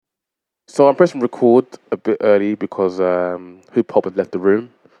So I'm pressing record a bit early because Hoop Pop had left the room.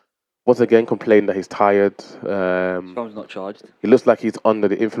 Once again, complained that he's tired. Phone's not charged. He looks like he's under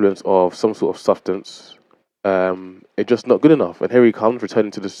the influence of some sort of substance. It's just not good enough. And here he comes,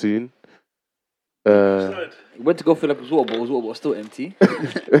 returning to the scene. He went to go fill up his water bottle. His water bottle's still empty. I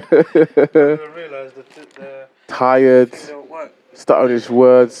didn't realise that Tired, don't work. stuttering his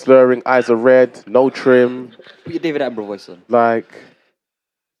words, slurring, eyes are red, no trim. Put your David Attenborough voice on. Like,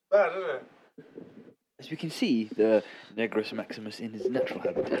 Bad, isn't it? As we can see, the Negrus Maximus in his natural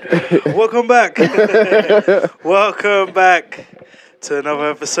habitat. Welcome back. Welcome back to another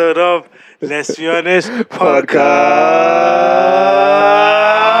episode of Let's Be Honest Podcast.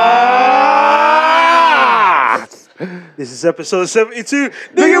 This is episode 72.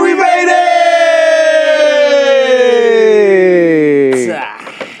 Nigga, we made it!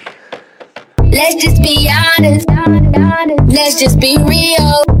 Let's just be honest. Let's just be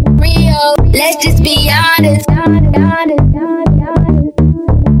real. Let's just be honest.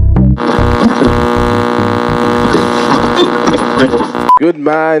 good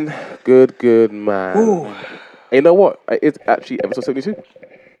man, good man. Ooh. And you know what? It's actually episode 72.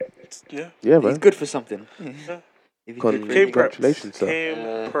 Yeah. Yeah, man. He's good for something. If he's good for Came anything. Congratulations, sir. Came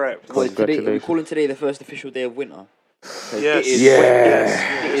prepped. What is today? Are we Congratulations. calling today the first official day of winter? 'Cause Yes. It is Yes.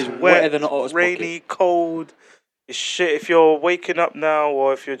 wet. It is Wet, wetter than an otter's rainy, cold. It's shit if you're waking up now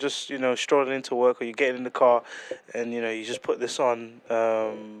or if you're just, strolling into work or you're getting in the car and, you just put this on.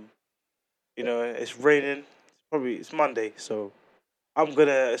 It's raining. It's Monday, so I'm going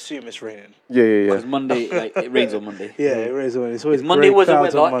to assume it's raining. Yeah. Because Monday, it rains on Monday. Yeah, it rains on. It's always If Monday grey wasn't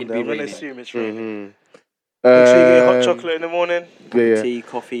clouds on weather, Monday. it'd be I'm going to raining. assume it's raining. Mm-hmm. Make sure you get hot chocolate in the morning. Yeah. Tea,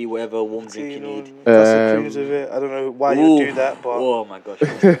 coffee, whatever warm drink you need. Custard creams with it. I don't know why you do that, but... Oh my gosh. We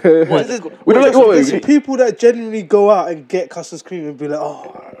don't like There's people that genuinely go out and get custard cream and be like,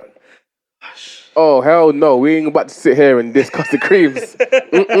 Oh, hell no. We ain't about to sit here and diss custard creams.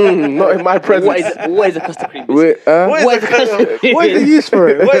 Not in my presence. What is a custard cream? What What is a custard cream? What is the use for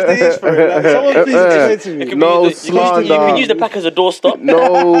it? What is the use for it? Like, someone please explain to me. No You slander. can use the pack as a doorstop.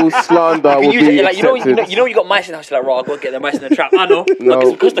 No slander You will can use be it like accepted. you know you got mice in the house. You're like, right, I'll go get the mice in the trap. I know. No. Look, it's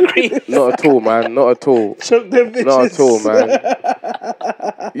some custard cream. Not at all, man. Not at all. Choke them bitches. Not at all, man.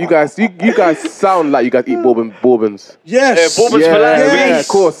 You guys sound like you guys eat bourbons. Yes. Bourbons for life. Yeah, of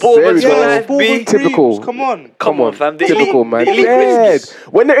course. Bourbons There we for go. life. Bourbon Typical. creams, Come on. Come on, fam. The Typical, elite- man. the elite Dead.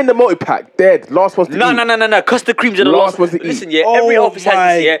 Christmas. When they're in the multi-pack, dead. Last ones to eat. No. Custard creams are the Last last ones to eat. Listen, yeah. Every office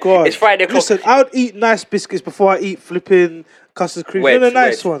has this. Yeah. God. It's Friday o'clock. Listen, I would eat nice biscuits before I eat flipping custard creams. Wedge, They're the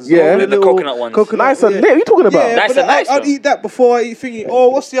nice wedge. ones. Yeah. All The little coconut ones. Nice and lit. What are you talking about? Yeah, Nice but and nice, I'd though. eat that before I eat thingy. Oh,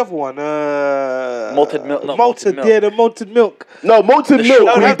 what's the other one? Malted milk, not Malted, malted milk. yeah, the malted milk. No, malted The milk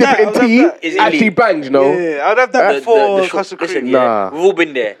short- when you I'll dip have it that, in I'll tea have that. Is actually elite. bangs, you know? Yeah, I'd have that before custard cream. Listen, Nah. yeah. We've all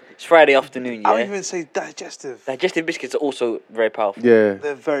been there. It's Friday afternoon, I would yeah. even say digestive. Digestive biscuits are also very powerful. Yeah.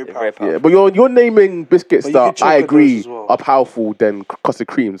 They're very They're powerful. very powerful. Yeah, but you're naming biscuits But you that can choke I on those agree as well. are powerful than custard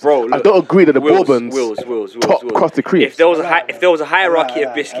creams. Bro, I look, don't agree that the Wills, bourbons Wills. top custard creams. If there was a hierarchy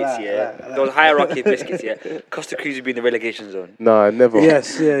of biscuits, I like if there was a hierarchy of biscuits, custard creams would be in the relegation zone. Nah, never.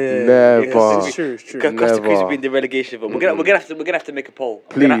 Yes, yeah. Never. Yes, it's true, it's true. Custard creams Never. would be in the relegation zone. We're gonna have to make a poll.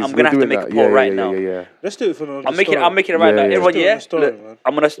 Please, I'm gonna have to make a poll right now. Yeah. Let's do it for the I'm making it right Yeah, now. yeah. Everyone, Let's do it yeah. on the story, Look, man.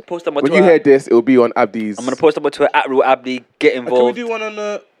 I'm gonna post on my When Twitter. you hear this, it will be on Abdi's. I'm gonna post on my Twitter at Real Abdi. Get Can we involved. do one on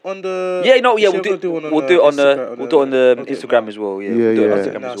the Yeah, no, yeah, Actually, we'll I'm do gonna it on the Instagram, Instagram as well. Yeah, Yeah, we'll do it on yeah.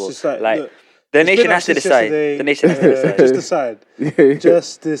 Instagram No, as well. it's just like, Like look, the it's been nation up has to since decide. yesterday. The nation has to decide. Just decide. Yeah.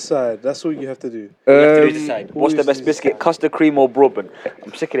 Just decide. That's all you have to do. We have to decide. What's the always best biscuit? decide. Custard cream or bourbon?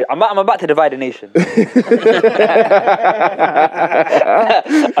 I'm sick of it. I'm about to divide the nation. I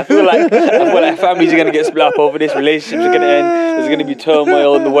feel like families are gonna get split up over this. Relationships are gonna end. There's gonna be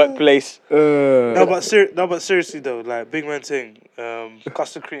turmoil in the workplace. No, but seriously though, like big man thing,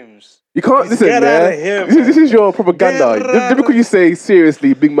 custard creams. You can't listen, Get yeah. outta here, This is your propaganda. Get Just because you say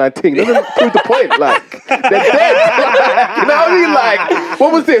seriously, big man thing doesn't prove the point. Like they're dead. You know what I mean? Like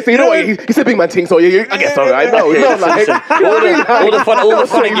what was this? So you know what? He said big man thing. So yeah, I guess alright. No, no, like All the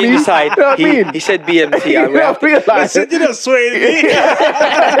fun and games aside, You know what I mean? he said BMT. You know what I mean? Like, You're not swaying me.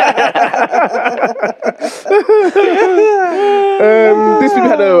 this week we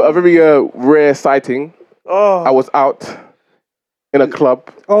had a very rare sighting. Oh, I was out in a club.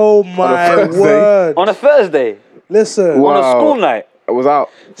 oh my Thursday. word! On a Thursday, Listen, Wow. on a school night. I was out.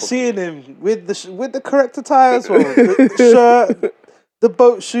 seeing him with the correct attire as well, the shirt, the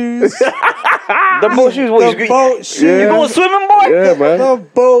boat shoes, The boat shoes. What The boat shoes. Yeah. You going swimming, boy? Yeah, man. The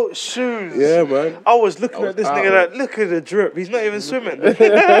boat shoes. Yeah, man. I was looking at this out, nigga man. like, look at the drip. He's not even swimming. I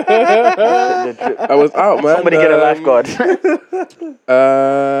was out, man. Somebody get a lifeguard.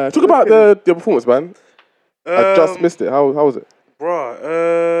 Talk about the performance, man. I just missed it. How was it?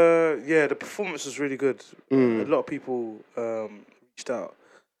 Bruh, yeah, the performance was really good. A lot of people reached out.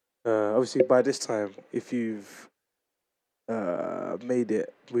 Obviously, by this time, if you've we've made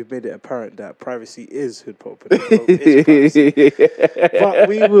it apparent that privacy is hood pop. And hip hop is privacy. But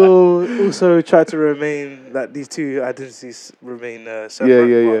we will also try to remain that these two identities remain separate.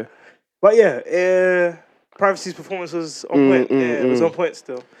 Yeah. But yeah, Privacy's performance was on point. It was on point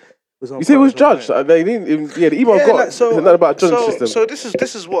still. You say it was judged. They didn't even, the email got like, so, nothing about judging system. So this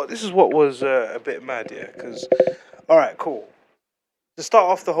is what was a bit mad, yeah. Because all right, cool. To start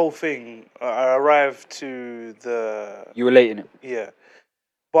off the whole thing, I arrived to the You were late in it. yeah,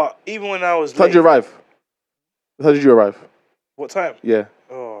 but even when I was How late, did you arrive? How did you arrive? what time? Yeah,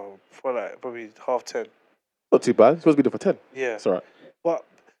 Oh, for like probably 10:30. not too bad. You're supposed to be there for 10. Yeah, It's all right. but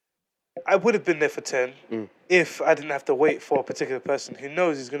I would have been there for 10 if I didn't have to wait for a particular person who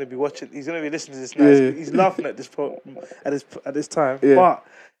knows he's going to be watching. He's going to be listening to this now. Yeah. He's laughing at this at this time. Yeah. But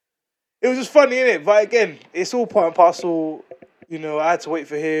it was just funny, innit? But again, it's all part and parcel. You know, I had to wait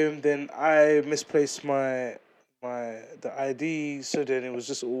for him. Then I misplaced the ID. So then it was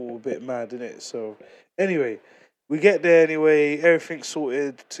just all a bit mad, innit? So anyway, we get there anyway. Everything's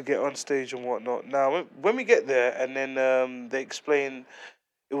sorted to get on stage and whatnot. Now, when we get there, and then they explain.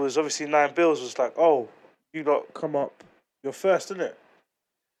 It was obviously 9 Bills was like, oh, you lot come up, you're first, isn't it?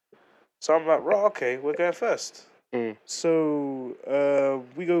 So I'm like, right, okay, we're going first. So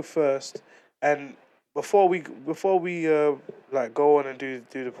we go first, and before we like go on and do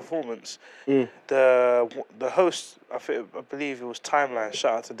the performance, the host, I believe it was Timeline.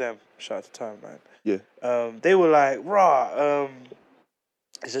 Shout out to them. Shout out to Timeline. Yeah. They were like,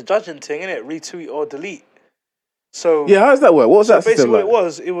 it's a judging thing, innit? Retweet or delete. So Yeah, how does that work? What was that basically system what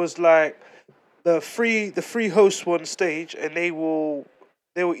like? it was like the three hosts were on stage, and they will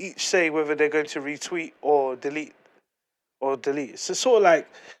each say whether they're going to retweet or delete. So sort of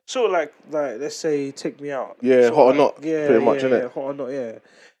like let's say Take Me Out. Yeah, Sort hot or of not, Yeah, pretty much, yeah, innit? yeah, hot or not, yeah.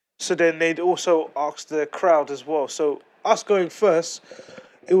 So then they'd also ask the crowd as well. So us going first,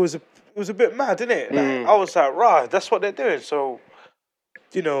 it was a bit mad, didn't it? Like, I was like, right, that's what they're doing. So,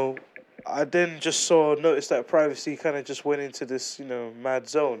 you know, I then just noticed that Privacy kind of just went into this, you know, mad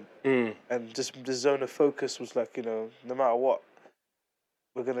zone. And just the zone of focus was like, you know, no matter what,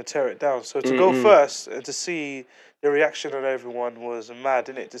 we're going to tear it down. So to go first and to see the reaction of everyone was mad,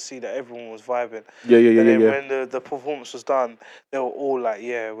 innit? To see that everyone was vibing. Yeah. And then when the performance was done, they were all like,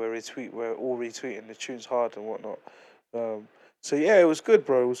 yeah, we're all retweeting the tunes hard and whatnot. So yeah, it was good,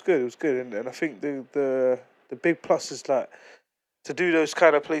 bro. It was good. And I think the big plus is like, to do those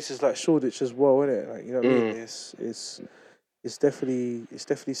kind of places like Shoreditch as well, innit? Like, you know what I mean? It's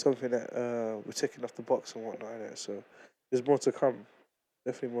definitely something that we're ticking off the box and whatnot, innit? So there's more to come.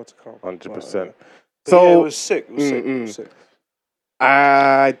 Definitely more to come. 100%. So yeah, it was sick. It was sick.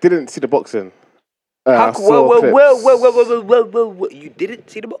 I didn't see the boxing. I saw Well, you didn't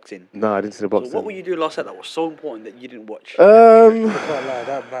see the boxing? No, I didn't see the boxing. So what were you doing last night that was so important that you didn't watch? I can't lie,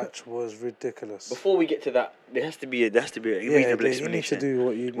 that match was ridiculous. Before we get to that, there has to be a reasonable You need explanation. to do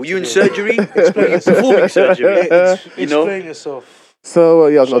what you need Were to you in do. surgery? Were you performing surgery? You know? Explain yourself. So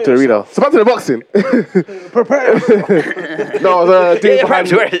yeah, I was not Show to read out. So back to the boxing. Prepare yourself. No, I was Yeah,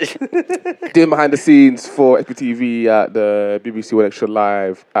 doing behind the scenes for FPTV at the BBC One Extra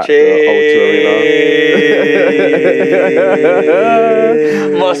Live at the O2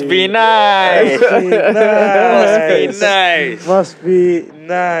 Arena. Must be nice. Must be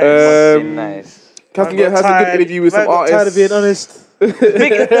nice. Nice. Captain Get has a good interview with some artists. Tired of being honest. Big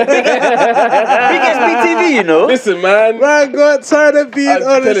SBTV, you know. Listen, man. Man got tired of being I'm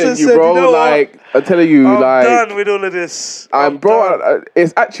honest telling and you, said, bro. you know Like, I'm telling you, what? I'm like, done with all of this. I'm bro, done.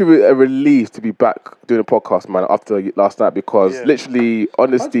 it's actually a relief to be back doing a podcast, man, after last night because Yeah. literally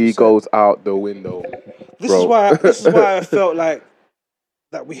honesty 100%. goes out the window. This bro. is why I felt like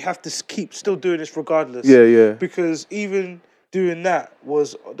that we have to keep still doing this regardless. Yeah. Because even doing that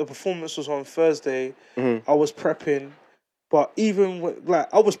the performance was on Thursday. I was prepping, but even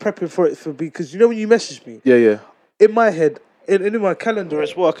I was prepping for it because you know when you messaged me, Yeah. in my head and in my calendar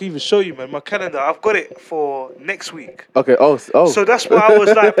as well, I can even show you, man. My calendar, I've got it for next week. Okay. Oh. So that's why I was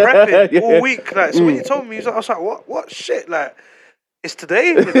like prepping Yeah. all week. Like, so when you told me, I was like, what shit? Like, it's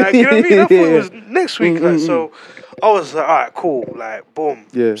today? Like, you know what I mean? I thought it was next week. Like, so I was like, all right, cool. Like, boom.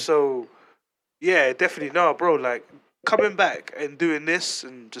 Yeah. So, yeah, definitely. No, bro, like, coming back and doing this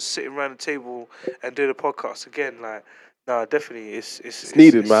and just sitting around the table and doing a podcast again, like, no, definitely, it's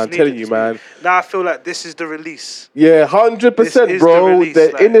needed, man. I'm telling you, man. Now I feel like this is the release. Yeah, 100%, This is bro. the release, The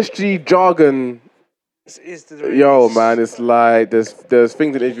like- industry jargon. This is the release. Yo, man, it's like there's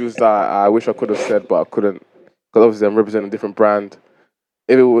things in interviews that I wish I could have said, but I couldn't, because obviously I'm representing a different brand.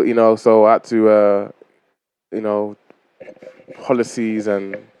 If it were, so I had to, policies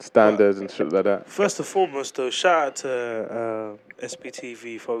and standards and shit like that. First and foremost, though, shout out to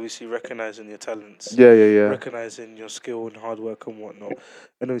SBTV for obviously recognizing your talents. Yeah. Recognizing your skill and hard work and whatnot,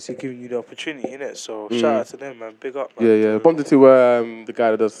 and obviously giving you the opportunity, innit? So shout out to them, man. Big up, man. Yeah. Bumped into the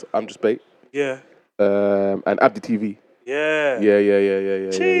guy that does I'm Just Bait. Yeah. And Abdi TV. Yeah. Yeah.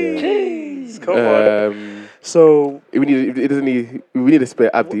 Jeez. Come on. So we need to spare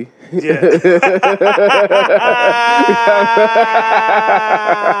Abdi. yeah.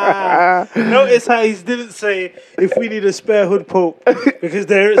 Notice how he didn't say if we need a spare hood pope, because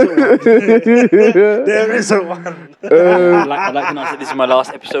there isn't one. There isn't one. I'd like to announce that this is my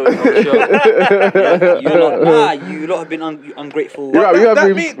last episode of the show. You lot have been ungrateful. Yeah,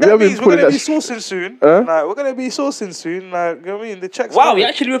 That means we're pulling gonna that be sourcing soon. Huh? Like, we're gonna be sourcing soon. Like, you know what I mean? The checks. Wow, coming. you're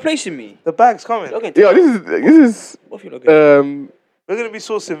actually replacing me. The bag's coming. Okay. Yeah, this is What if you're not good? We're gonna be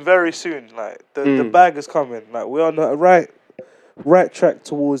sourcing very soon. Like the bag is coming. Like we're on the right track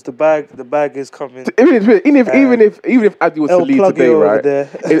towards the bag. The bag is coming. even if Abdi was to El leave Pluggy today, over right? there.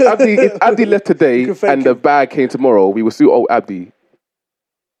 If Abdi left today You can thank and the him. bag came tomorrow, we will still owe Abdi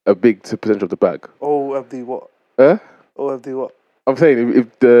a big percentage of the bag. Oh, Abdi, what? Huh? Oh, Abdi, what? I'm saying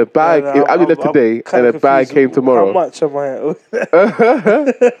if the bag, if Abdi left today and kinda the bag confused. came tomorrow, How much am I?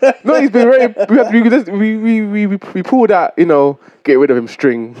 no, he's been very. We pulled that, get rid of him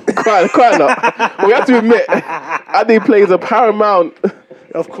string quite a lot. But we have to admit, Abdi plays a paramount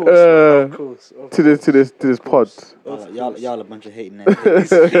Of course. to this pod. Y'all a bunch of hating.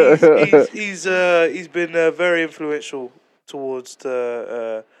 He's been very influential towards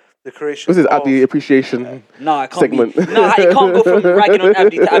the creation. This is of Abdi appreciation Nah, it can't segment. be. Nah, it can't go from ragging on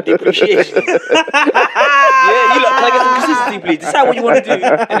Abdi to Abdi appreciation. Yeah, you look. Can I get some consistency, please? Decide what you want to do,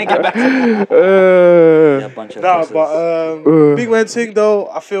 and then get back to me. Yeah, a bunch of Nah, cussers. but Big Man thing though,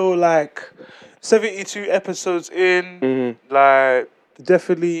 I feel like 72 episodes in, like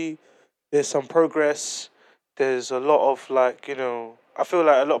definitely there's some progress. There's a lot of I feel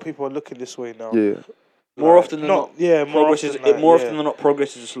like a lot of people are looking this way now. Yeah. More often than not, more progress often is more often than not.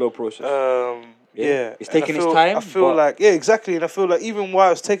 Progress is a slow process. Yeah, It's and taking I its feel- time, I feel but- like exactly, and I feel like even while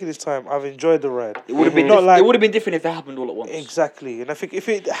it's taking its time, I've enjoyed the ride. It would have been Not like- it would have been different if that happened all at once. Exactly, and I think if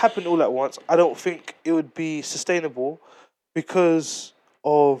it happened all at once, I don't think it would be sustainable, because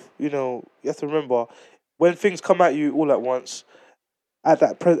of you have to remember when things come at you all at once. At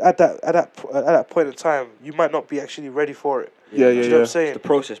that point in time, you might not be actually ready for it. Yeah. Do you know what I'm saying? It's the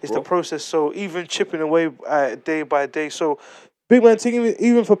process, bro. It's the process. So even chipping away day by day. So Big Man thing,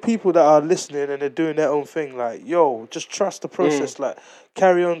 even for people that are listening and they're doing their own thing, like, yo, just trust the process. Like,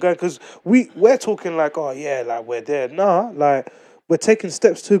 carry on going. Because we're talking like, oh, yeah, like, we're there. Nah, like, we're taking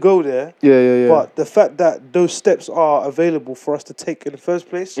steps to go there. Yeah. But the fact that those steps are available for us to take in the first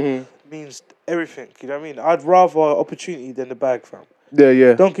place means everything. You know what I mean? I'd rather opportunity than the bag, fam.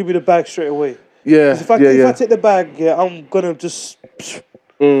 Yeah. Don't give me the bag straight away. Yeah. 'Cause if I take the bag, I'm going to just...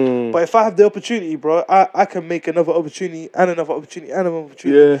 But if I have the opportunity, bro, I can make another opportunity and another opportunity and another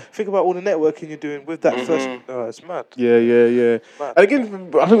opportunity. Yeah. Think about all the networking you're doing with that first. It's mad. Yeah. Man. And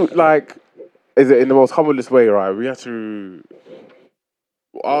again, I think is it in the most humblest way, right? We have to.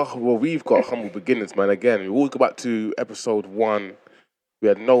 We've got humble beginnings, man. Again, we always go back to episode 1. We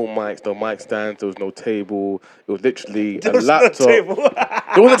had no mics, no mic stands. There was no table. It was literally a laptop. There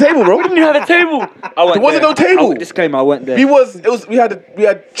was a table, bro. We didn't even have a table. There wasn't no table. Disclaimer: I went there. We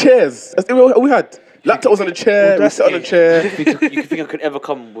had chairs. That's all we had. Laptop was on the chair. We sat on the chair. You think I could ever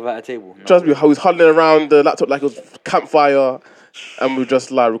come without a table? No. Trust me, I was huddling around the laptop like it was campfire, and we were just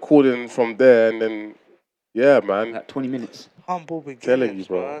like recording from there, and then, yeah, man. Like 20 minutes. Humble beginnings, Telling you,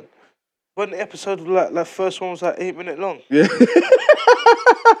 bro. man. When the episode was like first one was like 8 minutes long. Yeah.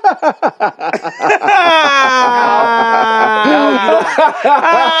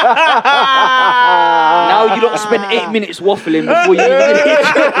 Now you don't spend 8 minutes waffling before you even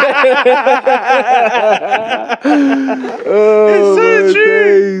Oh, so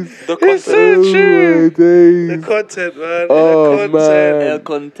true. days. It's so true. The Days. content, man. Oh, the content. man. El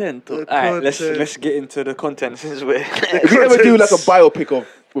content. The Alright, content. let's get into the content since we're If we ever do like a biopic of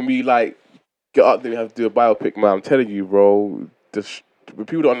when we get up there, we have to do a biopic, man. I'm telling you, bro. When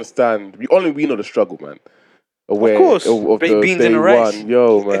people don't understand, we know the struggle, man. Of course. Of Baked the beans day and a rice. one.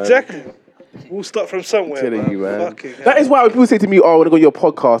 Yo, man. Exactly. We'll start from somewhere, Telling man. you, man. Fucking That hell. is why when people say to me, "Oh, I want to go to your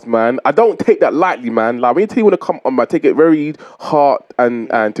podcast, man," I don't take that lightly, man. Like when you tell you want to come on, I take it very hard and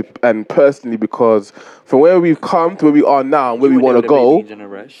personally, because from where we've come to where we are now and where we want to go,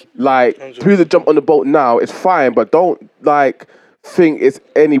 like people that jump on the boat now, it's fine, but don't like think it's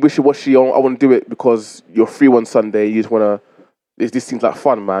any wishy-washy. I want to do it because you're free one Sunday. You just want to. This seems like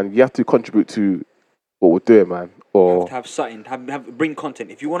fun, man. You have to contribute to what we're doing, man. Or have something, have bring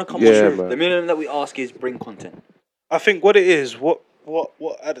content. If you want to come Yeah, on, man. the minimum that we ask is bring content. I think what it is, what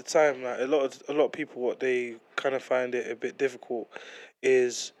at the time, like a lot of people, what they kind of find it a bit difficult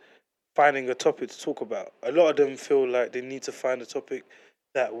is finding a topic to talk about. A lot of them feel like they need to find a topic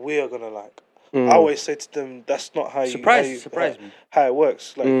that we are gonna like. I always say to them, that's not how Surprise me. how it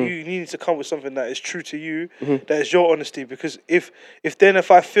works. Like you need to come with something that is true to you, that is your honesty. Because if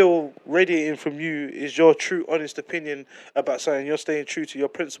I feel radiating from you is your true honest opinion about something, you're staying true to your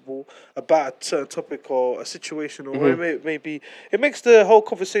principle about a certain topic or a situation or whatever it may be, it makes the whole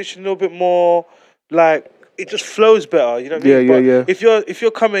conversation a little bit more like it just flows better. You know what I mean? Yeah. If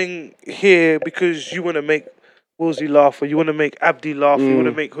you're coming here because you want to make Woolsey laugh, or you want to make Abdi laugh, or you want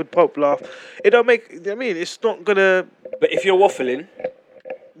to make Hood Pope laugh, it don't make. I mean, it's not gonna. But if you're waffling,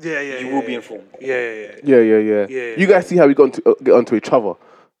 you will be informed. Yeah. Yeah. You guys see how we got to get onto each other.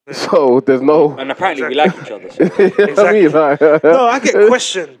 So there's no. And apparently we like each other. So. You know what I mean? Like, No, I get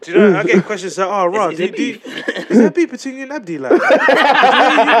questioned. Do you know? I get questions like, "Oh, Ron, Is there beef? is there beef between you and Abdi? Like, the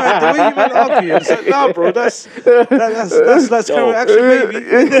way you man argue." It's like, "No, bro, that's current action, baby.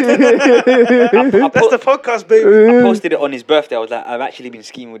 That's the podcast, baby." I posted it on his birthday. I was like, I've actually been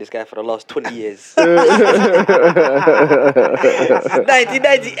scheming with this guy for the last 20 years.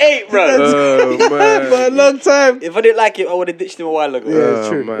 1998, bro. oh man. For a long time. If I didn't like him, I would have ditched him a while ago. Yeah, it's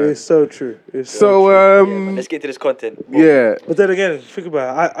true. man. It's so true. So Let's get to this content. yeah. But then again, think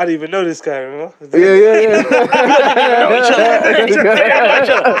about it. I didn't even know this guy, remember? Yeah.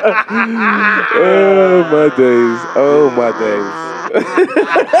 Oh my days.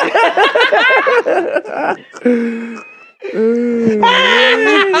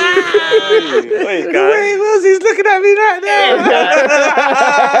 Wait, Wait, Willsy's looking at me right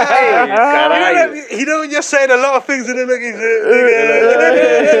now. You know when you're saying a lot of things and then looking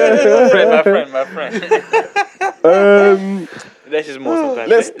my friend. This is more sometimes.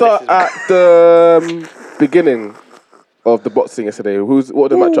 Let's start at the beginning of the boxing yesterday. What are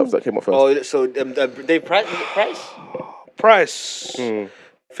the matchups that came up first? Oh, so Dave Price? Was it Price? Price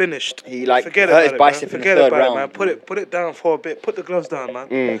finished. He like Forget hurt about his it, bicep man. in the Forget third about round. it, man. Put it down for a bit. Put the gloves down,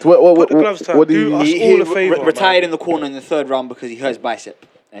 man. So what Put the gloves down. what do Do you? us He all a favour, retired man. in the corner in the third round because he hurt his bicep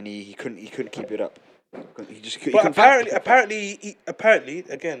and he couldn't keep it up. He But couldn't apparently,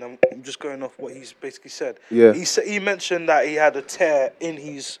 again, I'm just going off what he's basically said. Yeah. He mentioned that he had a tear in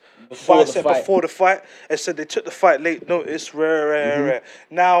his Before the bicep fight. before the fight, and said they took the fight late notice. Rare.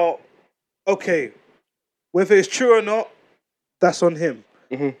 Now, okay, whether it's true or not, that's on him.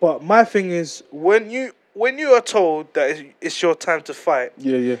 But my thing is, when you are told that it's your time to fight,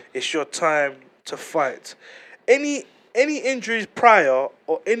 Yeah. it's your time to fight. Any injuries prior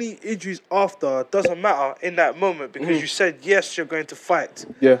or any injuries after doesn't matter in that moment because you said yes, you're going to fight.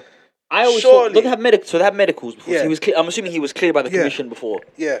 Yeah. I always Surely. thought, don't they have so they have medicals before. Yeah. So he was clear, I'm assuming he was cleared by the Yeah. commission before.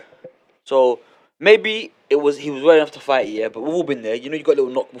 Yeah. So maybe he was well enough to fight, yeah. But we've all been there. You know, you got a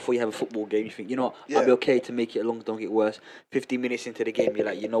little knock before you have a football game. You think, you know what, I'll be Yeah. okay to make it along, don't get worse. 15 minutes into the game, you're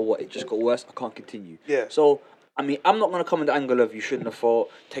like, you know what, it just got worse. I can't continue. Yeah. So I mean, I'm not gonna come in the angle of you shouldn't have fought,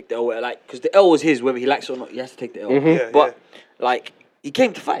 take the L, like because the L was his, whether he likes it or not, he has to take the L. Yeah, But like he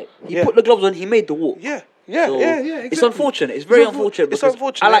came to fight. He Yeah. put the gloves on. He made the walk. Yeah. So Exactly. It's unfortunate. It's very unfortunate. It's because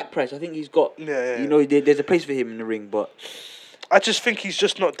unfortunate. I like Price. I think he's got. Yeah. You know, there's a place for him in the ring, but I just think he's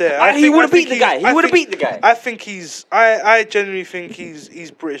just not there. He would have beat the guy. He would have beat the guy. I think he's. I genuinely think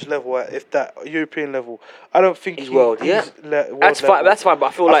he's British level, if that European level. I don't think He's world. Yeah, world that's fine. level. That's fine. But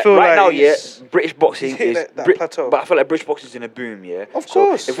I feel like feel right like now, yeah, he's British boxing hitting is. that plateau. But I feel like British boxing is in a boom. Yeah. Of So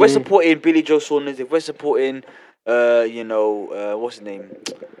course. if we're supporting Billy Joe Saunders, if we're supporting, what's his name,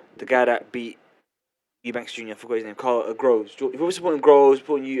 the guy that beat Eubanks Jr. I forgot his name. Carl Groves. If we're supporting Groves,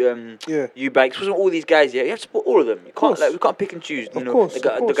 supporting Eubanks, supporting all these guys. Yeah, you have to support all of them. You can't we can't pick and choose. You know, course,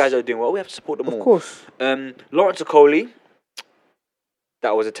 the of course. guys that are doing well. We have to support them all. Of course. Lawrence Okoli.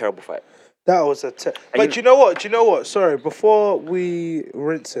 That was a terrible fight. That was a. But you know what? Do you know what? Sorry, before we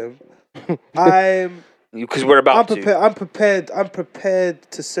rinse him, Because we're about to. I'm prepared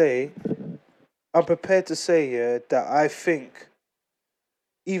to say, yeah, that I think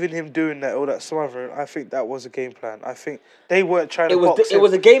even him doing that, all that smothering, I think that was a game plan. I think they weren't trying to It was box him. it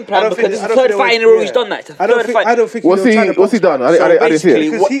was a game plan because it's the third fight in a row he's done that. It's the I don't third fight. think What's he was trying to he box done? man. I didn't see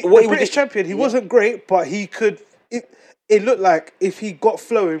it. Because What the he British did- champion, he wasn't great, but he could. It looked like if he got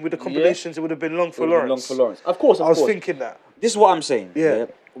flowing with the combinations, it would have been long for Lawrence. Of course, I was thinking that. This is what I'm saying. Yeah.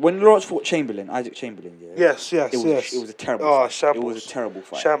 When Lawrence fought Isaac Chamberlain. Yeah. Yes. It was a terrible. Oh, fight. shambles. It was a terrible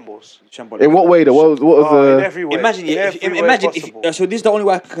fight. Shambles. In what way though? What was In every way. Imagine, In yeah, every way imagine possible. if so. This is the only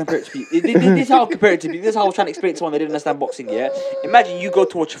way I can compare it to people. This is how I compare it to people. This is how I was trying to explain to someone that didn't understand boxing. Yeah, imagine you go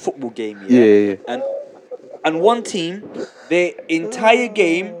to watch a football game. Yeah. And one team, their entire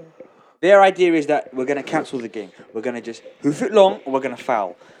game, their idea is that we're gonna cancel the game. We're gonna just hoof it long, or we're gonna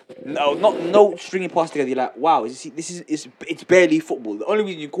foul. No stringing past together. You're like, wow, it's barely football. The only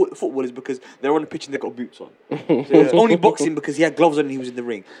reason you call it football is because they're on the pitch and they've got boots on. So it's only boxing because he had gloves on and he was in the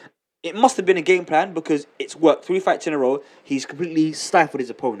ring. It must have been a game plan because it's worked. 3 fights in a row, he's completely stifled his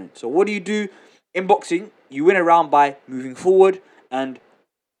opponent. So what do you do in boxing? You win a round by moving forward and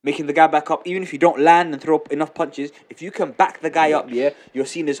making the guy back up. Even if you don't land and throw up enough punches, if you can back the guy up, you're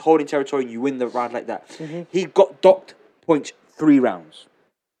seen as holding territory and you win the round like that. Mm-hmm. He got docked points 3 rounds.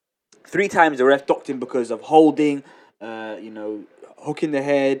 3 times the ref docked him because of holding, hooking the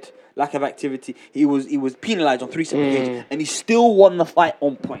head, lack of activity. He was penalised on 3 separate occasions, and he still won the fight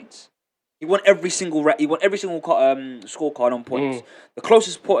on points. He won every single scorecard on points. The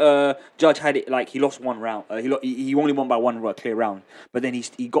closest judge had it like he lost 1 round. He only won by 1 clear round, but then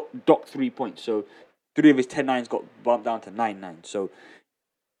he got docked 3 points. So 3 of his 10-9s got bumped down to 9-9. So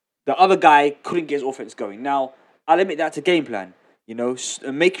the other guy couldn't get his offense going. Now I'll admit that's a game plan.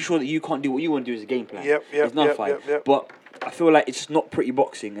 Making sure that you can't do what you want to do is a game plan. It's not a fight. But I feel like it's not pretty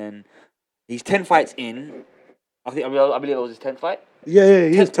boxing, and he's 10 fights in. I believe it was his 10th fight. Yeah,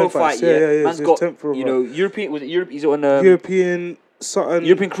 he has 10th pro 10 fights. fight. Yeah. Man's got, European. Was it Europe? He's on European something.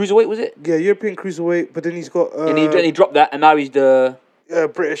 European cruiserweight, was it? Yeah, European cruiserweight. But then he's got. And he dropped that, and now he's the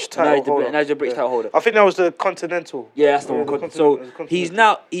British title holder. Now he's the British title holder. I think that was the Continental. Yeah, that's the one. So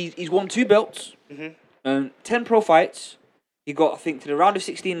he's won 2 belts, 10 pro fights. He got, I think, to the round of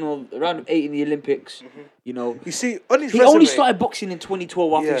 16 or round of 8 in the Olympics. You see, on his resume, only started boxing in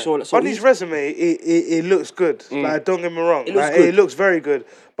 2012 after he saw it. So on his resume, it looks good. Like, don't get me wrong. It looks very good.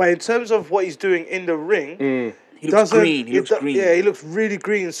 But in terms of what he's doing in the ring, he looks green. Yeah, he looks really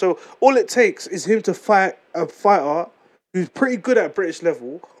green. So all it takes is him to fight a fighter who's pretty good at British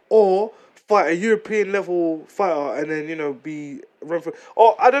level, or fight a European level fighter and then, be run for...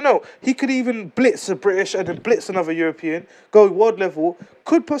 Or, I don't know, he could even blitz a British and then blitz another European, go world level,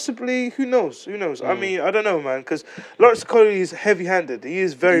 could possibly... Who knows? I mean, I don't know, man, because Lawrence Coley is heavy-handed. He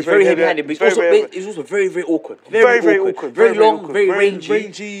is very heavy-handed, but he's also very, very awkward. Very awkward. Very long, very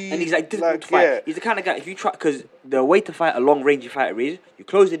rangy. And he's, difficult to fight. Yeah. He's the kind of guy, if you try... Because the way to fight a long, rangy fighter is, you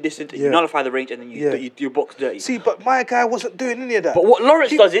close the distance, and you nullify the range, and then you box dirty. See, but my guy wasn't doing any of that. But what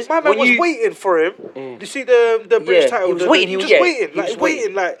Lawrence does is... My man was waiting for him. You see the British title? He was waiting. He was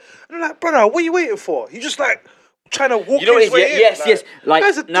waiting. Like, I'm like, brother, what are you waiting for? You just like trying to walk his way in. Yes. Like,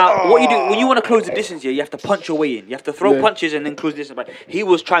 what you do when you want to close the distance here, you have to punch your way in. You have to throw punches and then close the distance. But he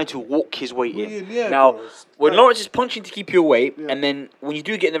was trying to walk his way in. Now, when Lawrence is punching to keep you away, and then when you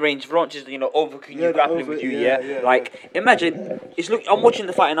do get in the range, Lawrence is overcooking you, grappling with you. Imagine I'm watching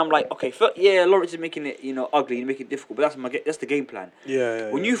the fight and I'm like, okay, Lawrence is making it ugly and making it difficult, but that's the game plan.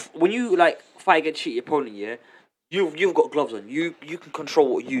 When you like fight against your opponent, You've got gloves on. You can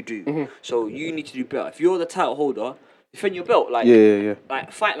control what you do. So you need to do better. If you're the title holder, defend your belt. Like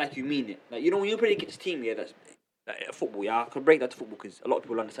fight like you mean it. Like when you play against a team that's football. I can break that to football because a lot of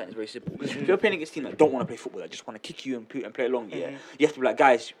people understand it's very simple. If you're playing against a team that don't want to play football, that just want to kick you and play along, you have to be like,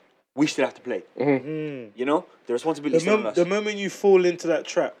 guys, we still have to play. The responsibility is on us. The moment you fall into that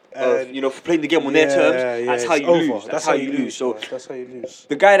trap, for playing the game on their terms, that's how you lose. That's how you lose. So that's how you lose.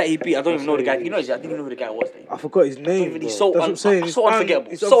 The guy that he beat, I don't even know the guy. I didn't even know who the guy was. I forgot his name. He's so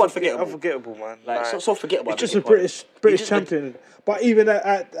unforgettable. So unforgettable. Unforgettable, man. So forgettable. He's just a British champion. But even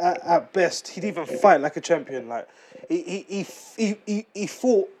at best, he'd even fight like a champion. Like he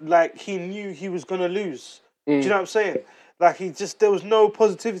fought like he knew he was gonna lose. Do you know what I'm saying? Like there was no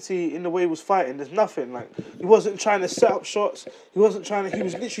positivity in the way he was fighting. There's nothing. Like he wasn't trying to set up shots. He was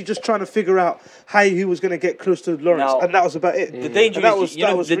literally just trying to figure out how he was gonna get close to Lawrence, and that was about it. The danger is,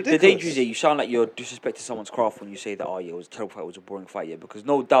 the danger is you sound like you're disrespecting someone's craft when you say that. It was a terrible fight. It was a boring fight. Because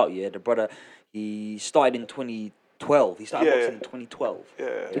no doubt, the brother he started in 2012. He started boxing in 2012.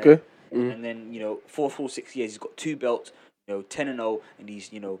 Okay. And then 4 full 6 years. He's got 2 belts. 10-0, and he's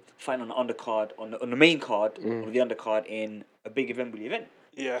fighting on the undercard, on the main card, or the undercard in a big event.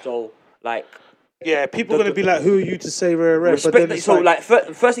 Yeah. So like, Yeah, people are going to be like, who are you to say rare? Respect But then that, it's so like,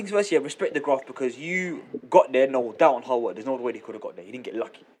 first things first, yeah, respect the graft because you got there, no doubt on hard work. There's no other way he could have got there. He didn't get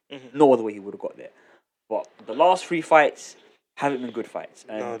lucky. No other way he would have got there. But the last 3 fights haven't been good fights.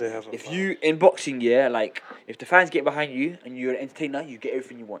 And no, they haven't. if you, in boxing, yeah, like, if the fans get behind you and you're an entertainer, you get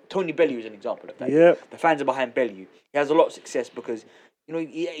everything you want. Tony Bellew is an example of that. Yep. The fans are behind Bellew. He has a lot of success because, you know,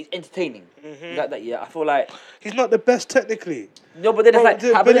 he's entertaining. Like that, yeah. I feel like... He's not the best technically. No, but then it's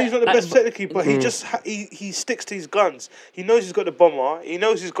like... Belly's not the best technically, but he just he sticks to his guns. He knows he's got the bomber. He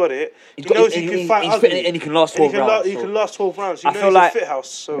knows he's got it. He knows he can fight ugly. And he can last 12 rounds. He can last 12 rounds. I feel like he's a fit house,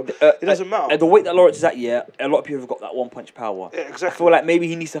 so it doesn't matter. At the weight that Lawrence is at, yeah, a lot of people have got that one-punch power. Yeah, exactly. I feel like maybe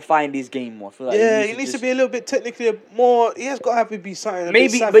he needs to find his game more. I feel like he needs to be a little bit technically more... He has got to have to be something a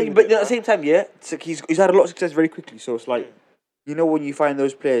maybe, bit savvy but at the same time, yeah, it's like he's had a lot of success very quickly. So it's like, you know, when you find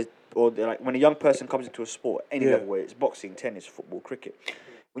those players, or like when a young person comes into a sport, any level, where it's boxing, tennis, football, cricket,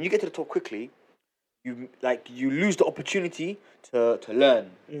 when you get to the top quickly, you lose the opportunity to learn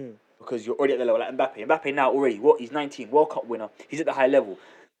because you're already at the level. Like Mbappe now already, he's 19, World Cup winner. He's at the high level.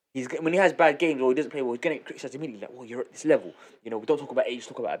 When he has bad games or he doesn't play well, he's getting criticised immediately. Like, well, you're at this level. You know, we don't talk about age,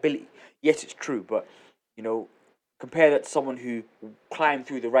 talk about ability. Yes, it's true, but you know, compare that to someone who climbed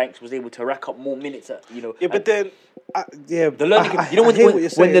through the ranks, was able to rack up more minutes. Yeah, but then, the learning.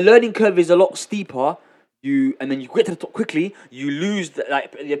 When the learning curve is a lot steeper, and then you get to the top quickly, you lose.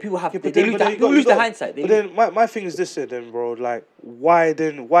 People have they lose the hindsight. But then my thing is this, then, bro. Like, why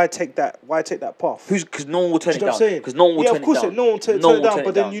take that path? Because no one will turn it down. Because no one will turn it down. of course, no one will turn it down.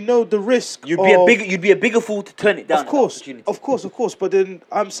 But then you know the risk. You'd be a bigger fool to turn it down. Of course. But then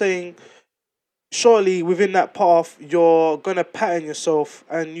I'm saying, surely within that path, you're gonna pattern yourself,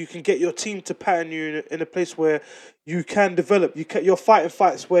 and you can get your team to pattern you in a place where you can develop. You're fighting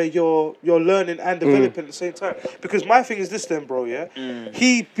fights where you're learning and developing at the same time. Because my thing is this, then, bro. Yeah,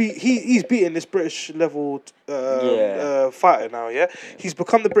 he's beating this British level fighter now. Yeah, he's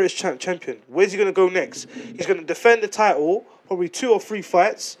become the British champion. Where's he gonna go next? He's gonna defend the title, probably 2 or 3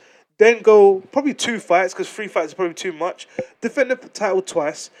 fights. Then go probably 2 fights because 3 fights is probably too much. Defend the title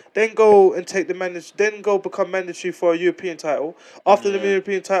twice. Then go and take Then go become mandatory for a European title. After the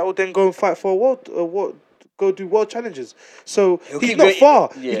European title, then go and fight for a world. Go do world challenges. So he's not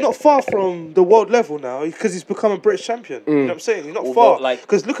far. Yeah. He's not far from the world level now because he's become a British champion. You know what I'm saying? He's not far.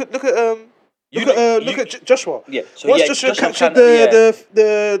 Because look at Joshua. Yeah. So once Joshua captured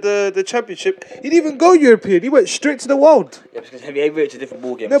the championship, he didn't even go European. He went straight to the world. Yeah, because heavyweight is a different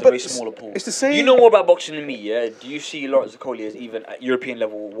ballgame. No, it's a very smaller pool. It's the same. You know more about boxing than me, yeah? Do you see Lawrence Okolie as even at European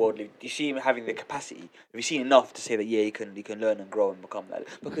level, world level? Do you see him having the capacity? Have you seen enough to say that he can learn and grow and become that?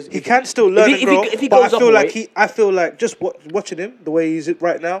 Because he can still learn and grow. But I feel like just watching him the way he's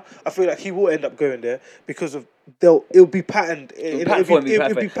right now, I feel like he will end up going there because of it'll be patterned. It'll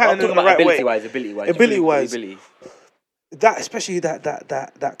be patterned in the right way. Ability-wise. That especially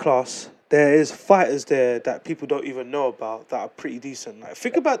that class. There is fighters there that people don't even know about that are pretty decent. Like,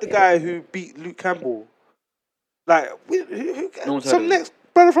 think about the guy who beat Luke Campbell. Like, some next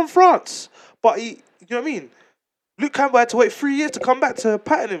brother from France. But you know what I mean? Luke Campbell had to wait 3 years to come back to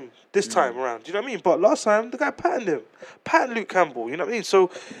pattern him this time around. Do you know what I mean? But last time, the guy patterned him. Patterned Luke Campbell. You know what I mean?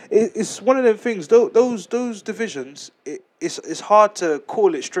 So it's one of them things. Those divisions, it's hard to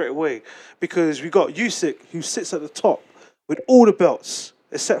call it straight away because we got Usyk who sits at the top with all the belts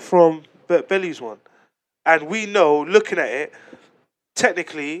except from Bellew's one. And we know, looking at it,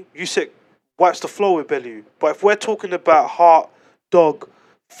 technically, Usyk wipes the floor with Bellew. But if we're talking about heart, dog,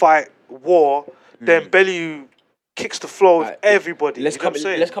 fight, war, then Bellew kicks the floor with everybody. Let's come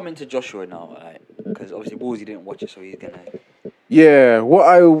into Joshua now, because obviously Woolsey didn't watch it, so he's gonna. Yeah,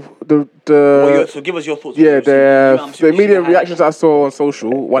 so give us your thoughts. Yeah, the immediate reactions I saw on social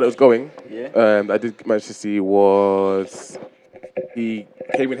while it was going. Yeah. I did manage to see was he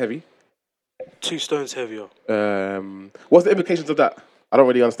came in heavy. 2 stones heavier. What's the implications of that? I don't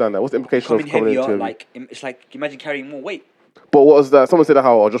really understand that. What's the implication of coming heavier? Into like it's like imagine carrying more weight. But what was that? Someone said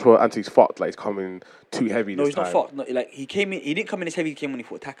how Joshua Anti's fucked. Like he's coming too heavy. No, this time. Not fucked. No, like he came in. He didn't come in as heavy. He came when he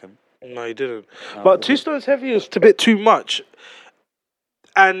fought Takam. No, he didn't. But 2 stones heavy was a bit too much,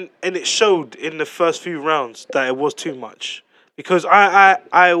 and it showed in the first few rounds that it was too much. Because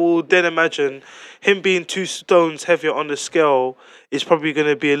I will then imagine him being 2 stones heavier on the scale is probably going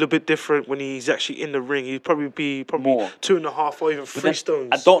to be a little bit different when he's actually in the ring. He'd probably be more. 2.5 or even 3 stones.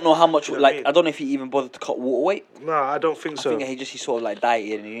 I don't know how much. You know I don't know if he even bothered to cut water weight. No, I don't think so. I think he sort of like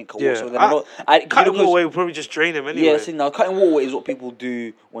dieted and he didn't cut water. So cutting water weight will probably just drain him anyway. Yeah, see, now cutting water weight is what people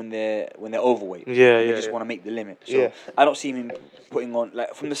do when they're overweight. Yeah, They just want to make the limit. So I don't see him putting on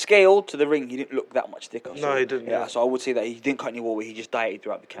from the scale to the ring. He didn't look that much thicker. No, he didn't. Yeah, so I would say that he didn't cut any water weight. He just dieted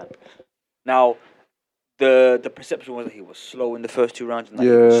throughout the camp. Now, the perception was that he was slow in the first 2 rounds and that he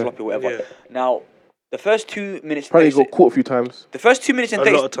was sloppy, whatever. Yeah. Now, the first 2 minutes. Probably got caught a few times. The first 2 minutes and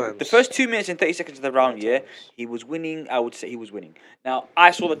a lot of times. The first 2 minutes and 30 seconds of the round, he was winning. I would say he was winning. Now,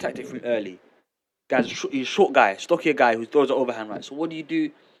 I saw the tactic from early. Guys, he's a short guy, stockier guy who throws an overhand right. So what do you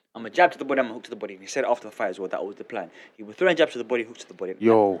do? I'm a jab to the body, I'm a hook to the body. And he said it after the fight as well. That was the plan. He was throwing jabs to the body, hooks to the body.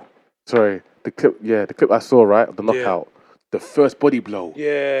 Sorry, the clip I saw, right, of the knockout. The first body blow.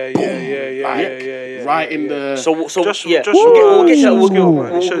 Yeah. Right in the. So Joshua, we'll get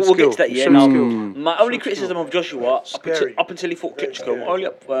to that. Yeah. Now, my only criticism of Joshua up until he fought Klitschko, my only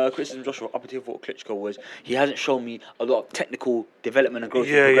criticism of Joshua up until he fought Klitschko was he hasn't shown me a lot of technical development and growth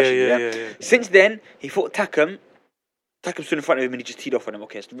and progression. Since then, he fought Takam. Takam stood in front of him and he just teed off on him.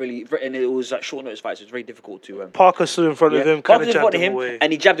 Okay, it's really, and it was like short notice fight, so it's very difficult to. Parker stood in front of him, kind of jabbed him away,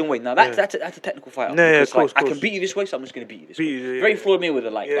 and he jabbed him away. Now that's a technical fight. Yeah, of course. I can beat you this way, so I'm just going to beat you this way. Very Floyd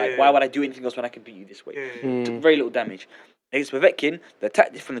Mayweather like. Why would I do anything else when I can beat you this way? Took very little damage. Against Povetkin, the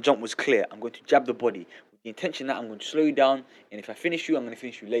tactic from the jump was clear. I'm going to jab the body with the intention that I'm going to slow you down, and if I finish you, I'm going to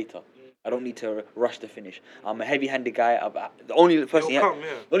finish you later. I don't need to rush the finish. I'm a heavy-handed guy. The only person he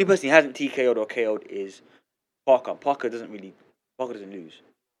hasn't TKO'd or KO'd is Parker. Parker doesn't lose.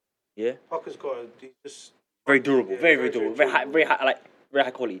 Yeah. Parker's got just very durable, very durable, very high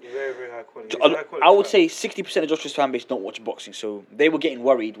quality. Very high quality. I would say 60% of Joshua's fan base don't watch boxing, so they were getting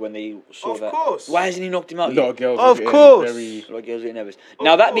worried when they saw that. Of course. Why hasn't he knocked him out yet? A lot of girls are getting nervous.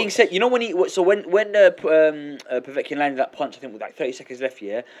 Now that being said, you know when Povetkin landed that punch, I think with like 30 seconds left,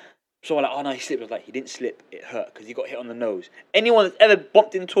 someone like, oh no, he slipped. I was like, he didn't slip. It hurt because he got hit on the nose. Anyone that's ever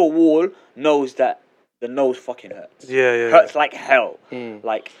bumped into a wall knows that the nose fucking hurts. Hurts like hell.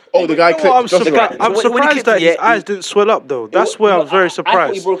 Like the guy clipped. I'm surprised that his eyes didn't swell up though. That's where I'm very surprised. I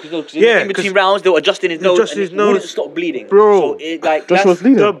thought he broke his nose because in between rounds they were adjusting his nose. It wouldn't stop bleeding, bro. So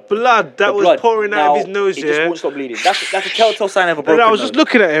the blood that was pouring out of his nose. It just won't stop bleeding. That's a telltale sign of a broken nose. And I was just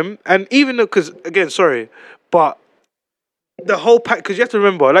looking at him, and even though, because again, sorry, but the whole pack, because you have to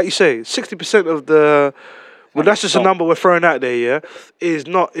remember, like you say, 60% of the. Well, that's just a number we're throwing out there, is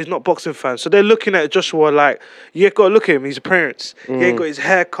not boxing fans. So they're looking at Joshua like, you ain't got to look at him, he's a prince. He ain't got his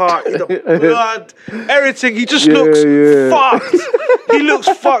haircut, the blood, everything. He just looks fucked. He looks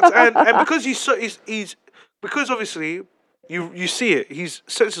fucked. And because he's because obviously you see it, his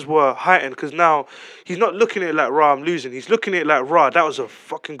senses were heightened because now he's not looking at it like, rah, I'm losing. He's looking at it like, rah, that was a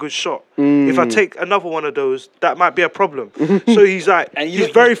fucking good shot. If I take another one of those, that might be a problem. So he's like, and he's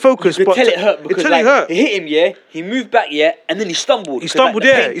very focused. You could tell it hurt because it hurt. He hit him, he moved back, and then he stumbled. He stumbled,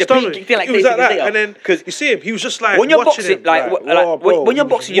 he stumbled. He was like that, and then because you see him, he was just like when you're boxing boxing, when you're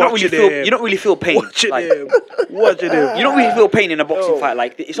boxing, you don't really feel pain. Watching him. You don't really feel pain in a boxing fight.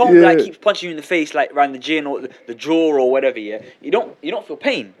 Like it's all like keeps punching you in the face, like around the chin or the jaw or whatever. You don't feel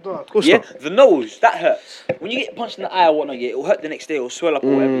pain. No, of course not. The nose that hurts. When you get punched in the eye or whatnot, it'll hurt the next day. It'll swell up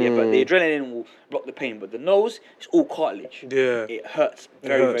or whatever. But the adrenaline will block the pain. But the nose, it's all cartilage. Yeah, it hurts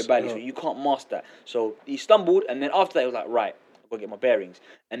very badly. So you can't mask that. So he stumbled, and then after that, he was like, right, I've got to get my bearings.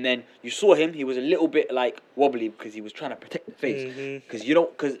 And then you saw him. He was a little bit like wobbly because he was trying to protect the face. Because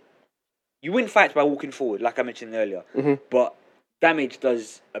you win fights by walking forward, like I mentioned earlier. But damage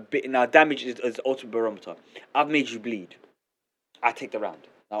does a bit. Now damage is the ultimate barometer. I've made you bleed. I take the round.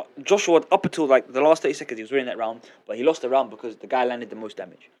 Now, Joshua, up until like the last 30 seconds, he was winning that round, but he lost the round because the guy landed the most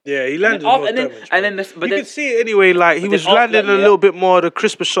damage. Yeah, he landed the most damage. And then, you could see it anyway, like he was landing a little bit more of the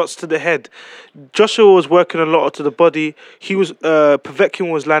crisper shots to the head. Joshua was working a lot to the body. Povetkin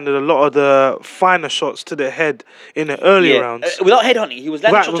was landing a lot of the finer shots to the head in the early rounds. Without headhunting, he was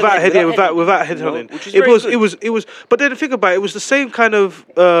landing without headhunting. It was. But then think about it, it was the same kind of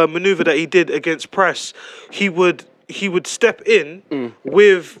maneuver that he did against Press. He would step in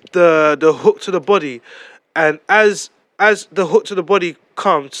with the hook to the body, and as the hook to the body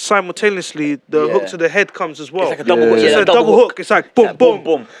comes, simultaneously the hook to the head comes as well. It's like a double hook. It's a double hook. It's like boom, boom,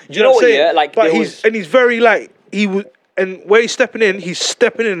 boom. Do you know what? Yeah, like but he's very like he would. And where he's stepping in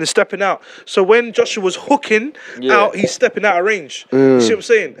and stepping out. So when Joshua was hooking out, he's stepping out of range. You see what I'm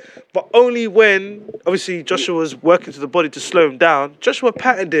saying? But only when, obviously, Joshua was working to the body to slow him down, Joshua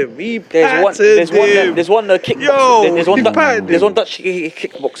patted him. There's one Dutch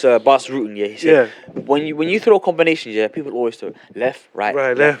kickboxer, Bas Rutten, he said, when you throw combinations, people always throw left, right,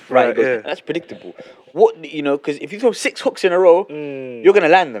 left, right. That's predictable. Because if you throw 6 hooks in a row, you're going to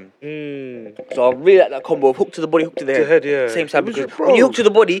land them. So I really like that combo of hook to the body, hook to the head. Same time, because when you hook to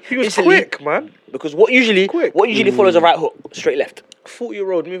the body, he was quick, man. Because what usually follows a right hook, straight left.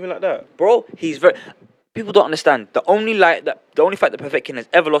 40-year-old moving like that. Bro, he's very... people don't understand. The only fight that Povetkin has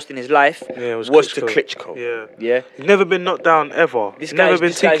ever lost in his life was to Klitschko. Yeah. He's never been knocked down ever. This never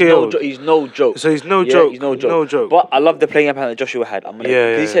been TKO'd. He's no joke. So he's no joke. He's no joke. No joke. But I love the playing plan that Joshua had.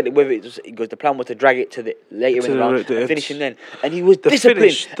 He said whether he goes, the plan was to drag it to the later in the round and finish him then. And he was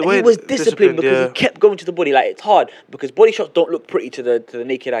disciplined. He was disciplined because he kept going to the body. Like, it's hard because body shots don't look pretty to the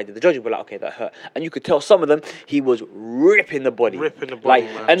naked eye. The judges were like, okay, that hurt, and you could tell some of them he was ripping the body, like,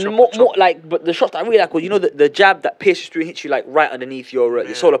 man. And more like, but the shots that I really like was, you know, the jab that pierces through and hits you like right underneath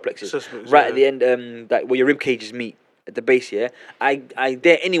your solar plexus, right at the end, like where your rib cages meet at the base. Yeah, I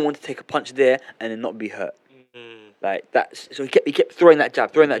dare anyone to take a punch there and then not be hurt. Like that's so he kept throwing that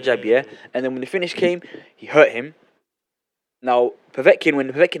jab, yeah. And then when the finish came, he hurt him. Now when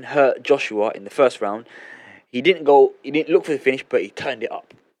Povetkin hurt Joshua in the first round, he didn't look for the finish, but he turned it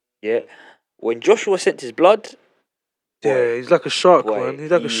up. Yeah, when Joshua sent his blood. Yeah, he's like a shark, man.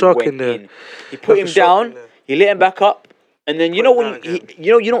 He's like a shark in there. He put him down. He let him back up, and then you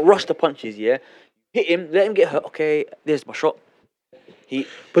don't rush the punches. Yeah, hit him, let him get hurt. Okay, there's my shot.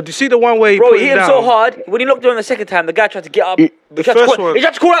 But you see the one where he hit him so hard. When he knocked him the second time, the guy tried to get up. He tried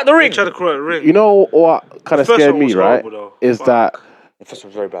to crawl out the ring. You know what kind of scared me, right? Is that the first one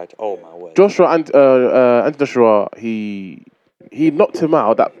was very bad. Oh my word. Joshua and Joshua, he knocked him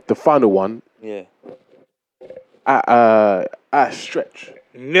out. The final one. Yeah. At stretch.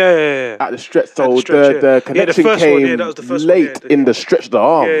 Yeah. At the stretch. So the connection came late in the stretch of the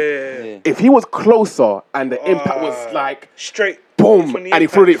arm. Yeah. If he was closer and the impact was like straight, boom, and he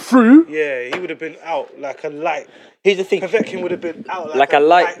threw it through. Yeah, he would have been out like a light. Here's the thing. Povetkin would have been out like a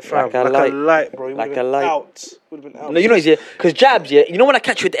light, bro. He would have been out. No, you know, because jabs, yeah. You know when I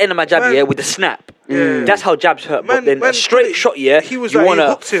catch you at the end of my jab, with the snap. That's how jabs hurt. But then a straight shot, he was you like, wanna he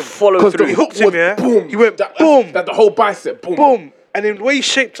hooked him. Follow through. He hooked him, yeah. Boom. He went boom. That the whole bicep, boom. Boom. And then the way he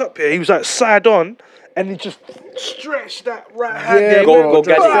shaped up here, he was like side on, and he just stretched that right hand. Yeah, go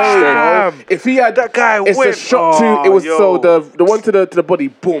get it. If he had that guy, it's a shot to. It was so the one to the body,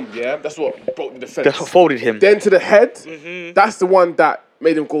 boom. Yeah, that's what broke the defense. That's what folded him. Then to the head, that's the one that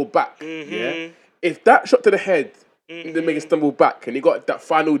made him go back. Yeah, if that shot to the head didn't make him stumble back, and he got that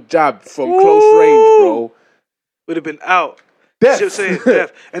final jab from close range, bro, would have been out. Death.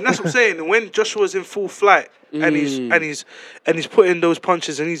 Death. And that's what I'm saying. When Joshua's in full flight and he's putting those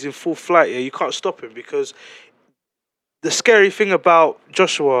punches and he's in full flight, yeah, you can't stop him because the scary thing about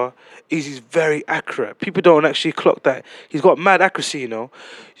Joshua is he's very accurate. People don't actually clock that. He's got mad accuracy, you know.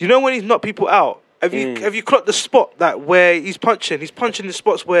 You know when he's knocked people out? Have you clocked the spot that where he's punching? He's punching the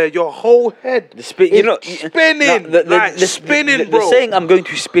spots where your whole head is spinning. Spinning, bro. The saying "I'm going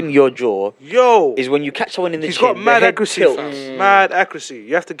to spin your jaw" is when you catch someone in the chin. He's got mad accuracy, mad accuracy.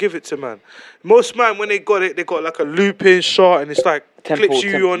 You have to give it to man. Most man when they got like a looping shot and it's like clips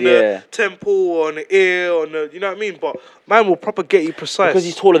you on the temple or on the ear on the, you know what I mean? But man will proper get you precise because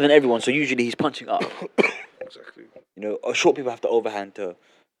he's taller than everyone. So usually he's punching up. Exactly. You know, short people have to overhand to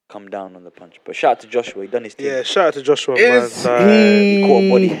come down on the punch. But shout out to Joshua, he done his thing. Yeah, shout out to Joshua, man. He caught a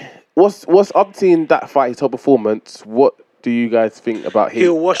body. What's up to in that fight, his whole performance? What do you guys think about him?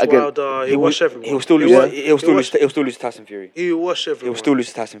 He'll wash Wilder, he'll wash everyone. He'll still lose to Tyson Fury. He'll wash everyone. He'll still lose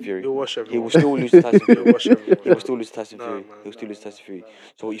to Tyson Fury. He'll wash everyone. He will still lose to Tyson Fury. He will still lose to Tyson Fury. He'll still lose to Tyson Fury.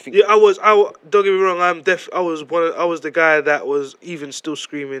 So what you think? Yeah, I don't get me wrong, I was the guy that was even still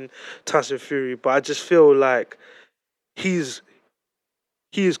screaming Tyson Fury, but I just feel like he is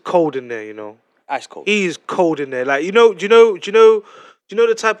cold in there, you know. Ice cold. He is cold in there. Like, do you know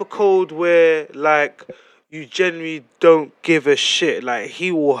the type of cold where like you genuinely don't give a shit. Like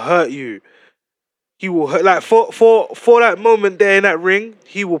he will hurt you. He will hurt. Like for that moment there in that ring,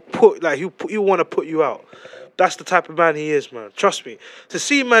 he will want to put you out. That's the type of man he is, man. Trust me. To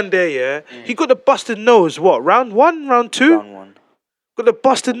see man there, yeah, he got the busted nose. What, round 1, round 2? Round 1. Got the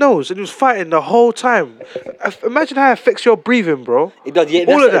busted nose and he was fighting the whole time. Imagine how it affects your breathing, bro. It does, yeah.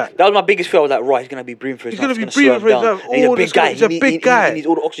 All of that. That was my biggest fear. I was like, right, he's gonna be breathing for his life. He's gonna be breathing for his life. He's a big guy. He's a big guy. He needs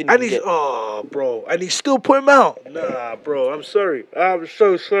all the oxygen. And he's bro, and he still put him out. Nah, bro, I'm sorry. I'm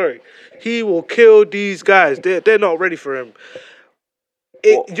so sorry. He will kill these guys. They're not ready for him.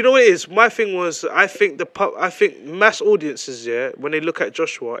 You know what it is? My thing was, I think mass audiences, yeah, when they look at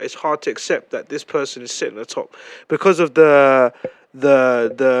Joshua, it's hard to accept that this person is sitting at the top because of the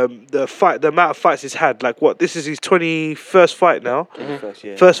fight, the amount of fights he's had. Like what? This is his 21st fight now.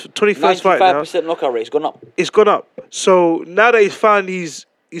 21st fight now. 95% knockout rate. It's gone up. It's gone up. So now that he's found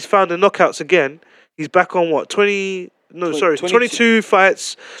the knockouts again, he's back on what? 22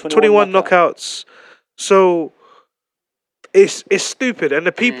 fights, 21 knockouts. So it's stupid, and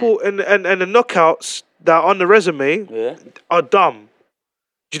the people and the knockouts that are on the resume are dumb.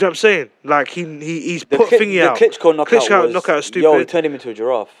 Do you know what I'm saying? Like he's The put thingy out. The Klitschko knockout was stupid. Yo, he turned him into a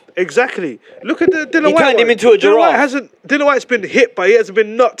giraffe. Exactly. Look at the Dillian He White turned him one. into a giraffe. Dillian White's been hit, but he hasn't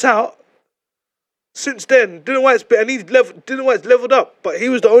been knocked out. Since then, Dillian White's leveled up, but he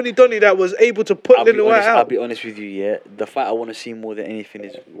was the only Donny that was able to put Dillian White out. I'll be honest with you, yeah. The fight I want to see more than anything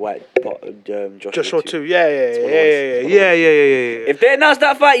is Joshua 2. Yeah. If they announce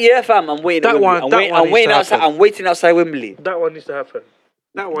that fight, yeah, fam, I'm waiting. I'm waiting outside Wembley. That one needs to happen.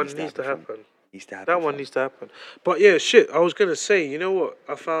 That one needs to happen. That one needs to happen. But yeah, shit. I was gonna say, you know what?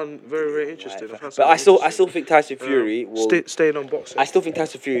 I found very, very interesting. But I still think Tyson Fury will staying on boxing. I still think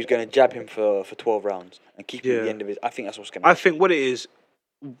Tyson Fury is gonna jab him for 12 rounds and keep him at the end of it. I think that's what's gonna. I think what it is,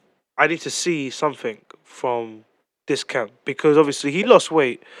 I need to see something from this camp because obviously he lost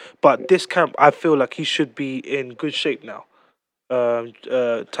weight, but this camp I feel like he should be in good shape now.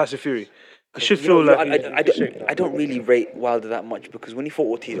 Tyson Fury. I should feel like I don't really rate Wilder that much because when he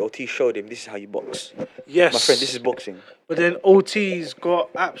fought Ortiz showed him this is how you box. Yes, my friend, this is boxing. But then Ortiz got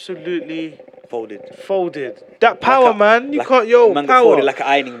absolutely folded. That power, man, you can't. Man power folded like an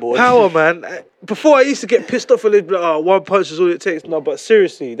ironing board. Power, man. Before I used to get pissed off a little bit. Oh, one punch is all it takes. No, but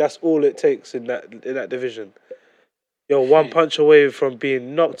seriously, that's all it takes in that division. You're one punch away from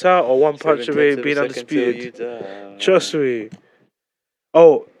being knocked out, or one punch away from being undisputed. Trust me.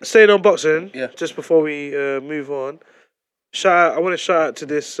 Oh, staying on boxing. Yeah. Just before we move on, I want to shout out to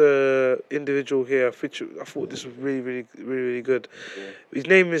this individual here. I thought this was really good. Yeah. His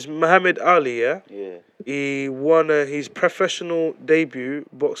name is Muhammad Ali. Yeah. He won his professional debut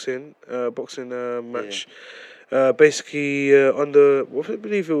boxing match. Yeah. Basically on the I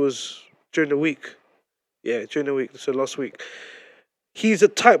believe it was during the week. Yeah, during the week. So last week. He's a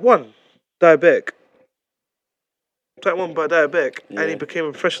type 1 diabetic. Type 1 by diabetic, and he became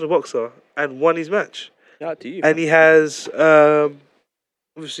a professional boxer and won his match. Shout out to you. And he has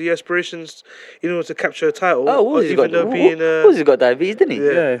obviously aspirations in order to capture a title. Oh, what has he got diabetes, didn't he?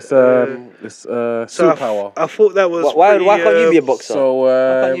 Yeah, it's superpower. I thought that was why can't you be a boxer? So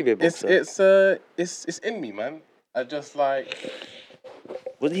why can't you be a boxer? It's in me, man. I just like.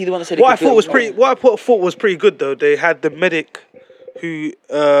 Wasn't he the one that said? What I thought was pretty good though. They had the medic who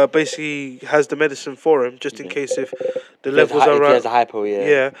basically has the medicine for him, just in case if the levels are right. If he has a hypo,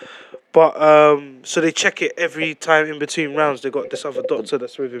 Yeah. But so they check it every time in between rounds. They got this other doctor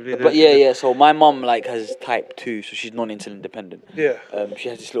that's with him. But yeah. So my mum has type 2, so she's non-insulin dependent. Yeah. She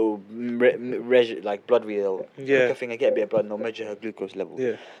has this little blood wheel. Yeah. I think I get a bit of blood and they'll measure her glucose level.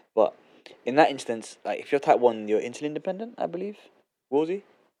 Yeah. But in that instance, if you're type 1, you're insulin dependent, I believe. Was he?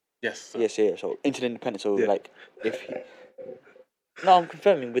 Yes. Yes. Yeah. So insulin dependent. So if. No, I'm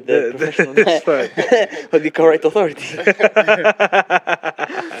confirming with the professional with the correct authority.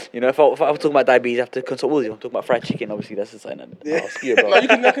 If I was talking about diabetes, I have to consult William. I'm talking about fried chicken. Obviously, that's the sign. I'll ask you about.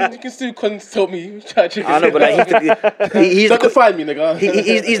 No, you can still consult me. Fried chicken. I know, but he's don't define me, nigga.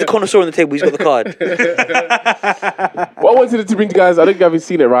 He's the connoisseur on the table. He's got the card. What I wanted to bring to you guys, I think you haven't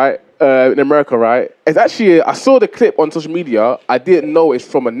seen it, right? In America, right? It's actually, I saw the clip on social media. I didn't know it's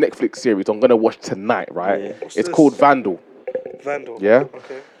from a Netflix series. I'm gonna watch tonight, right? Yeah. It's called Vandal. Yeah.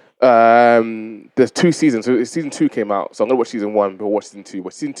 Okay. There's 2 seasons. So season 2 came out. So I'm gonna watch season 1, but watch season 2.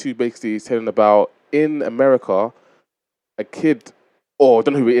 But season 2 basically is telling about in America, a kid, or I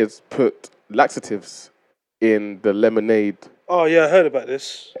don't know who it is, put laxatives in the lemonade. Oh yeah, I heard about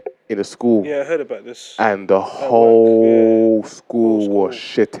this. In a school. Yeah, I heard about this. And the whole school was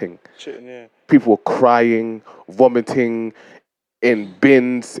shitting. Yeah. People were crying, vomiting in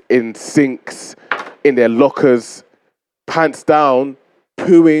bins, in sinks, in their lockers. Pants down,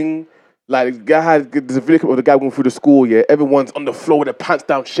 pooing. Like, there's a video of the guy going through the school, yeah. Everyone's on the floor with their pants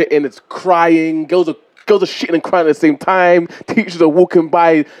down, shitting. It's crying. Girls are shitting and crying at the same time. Teachers are walking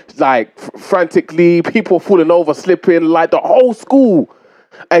by, frantically. People falling over, slipping. Like, the whole school.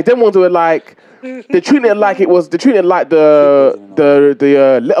 And then ones were like, they treated it like the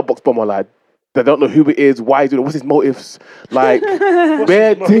letterbox bomber, like. They don't know who it is, why he's doing it, what's his motives. Like,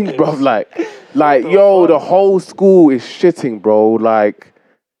 bad things, bro. Like, yo, the whole school is shitting, bro. Like,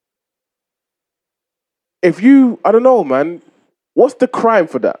 I don't know, man. What's the crime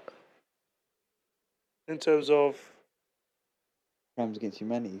for that? In terms of? Crimes against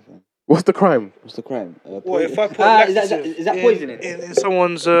humanity, man. What's the crime? What's the crime? What if I put is that poisoning? In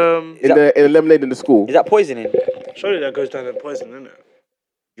someone's... in the lemonade in the school? Is that poisoning? Surely that goes down to poison, isn't it?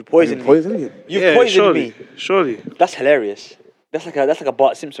 You poisoned me. You poisoned me. Surely. That's hilarious. That's like a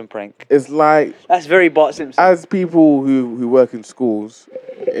Bart Simpson prank. It's like... That's very Bart Simpson. As people who work in schools,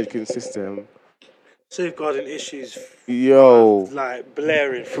 education system... Safeguarding issues... Yo...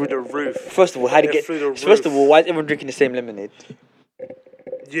 blaring through the roof. First of all, why is everyone drinking the same lemonade?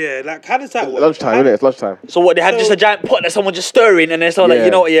 Yeah, like how does that work? Lunchtime, innit? It's lunchtime. So what? They have just a giant pot that someone just stirring, and then so like Yeah.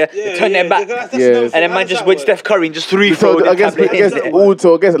 you know what? They turn their back, That's Yeah. another and thing. then How man does just that with work? Steph Curry and just throw So the I guess tablet in there.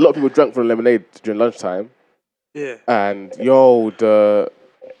 a lot of people drank from lemonade during lunchtime, Yeah. and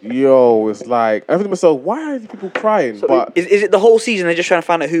it's like I think to myself, why are these people crying? So but is it the whole season? They're just trying to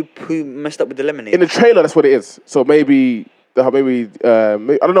find out who messed up with the lemonade. in the trailer, that's what it is. So maybe I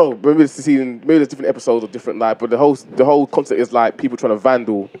don't know. Maybe it's the season. Maybe there's different episodes of different but the whole concept is like people trying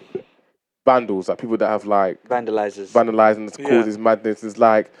to vandals, like people that have like vandalizing this causes madness. It's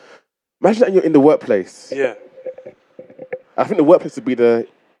like imagine that you're in the workplace. Yeah. I think the workplace would be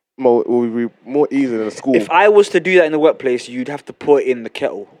will be more easy than the school. If I was to do that in the workplace, you'd have to put it in the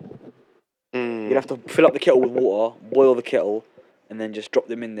kettle. You'd have to fill up the kettle with water, boil the kettle, and then just drop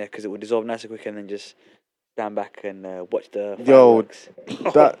them in there because it would dissolve nice and quick, and then just stand back and watch the fireworks.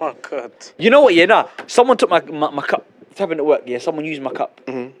 That, Oh my God. You know what? Yeah, nah. Someone took my cup. It's happened at work. Yeah, someone used my cup,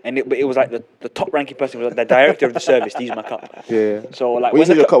 and it was like the top ranking person was like the director of the service to use my cup. yeah. So like When you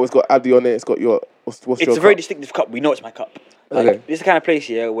the say your cup, it's got Abdi on it. It's got your what's it's your a very cup? distinctive cup. We know it's my cup. Like, Okay. This is the kind of place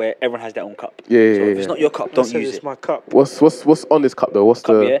here where everyone has their own cup. Yeah, So yeah, if it's not your cup, don't use It's it. my cup. What's on this cup though? What's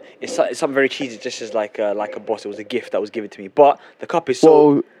Cup, the? yeah, it's something very cheesy, just as like a boss. It was a gift that was given to me, but the cup is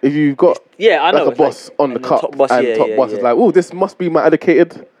so. Well, if you've got Yeah, I know. like a it's boss on the and cup, top boss, and yeah, top yeah, boss yeah. is like, oh, this must be my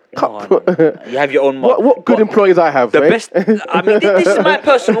educated cup. No. You have your own mug. What good But employees I have, The mate. best. I mean, this is my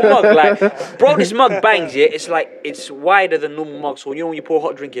personal mug. Like, bro, this mug bangs. Yeah, it's wider than normal mugs. So when you pour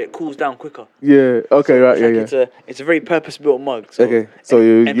hot drink, it cools down quicker. Yeah. Okay. Right. It's Yeah. like Yeah. it's a very purpose-built mug. So Okay. So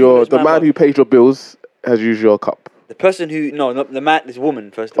and people you're use the my man mug. who pays your bills has used your cup. The person who not the man, this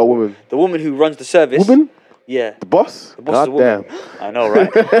woman first. Of A all. woman. The woman who runs the service. Woman? Yeah. The boss? The boss is a woman. damn. I know,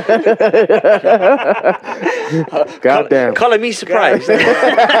 right? God damn. Colour me surprised. God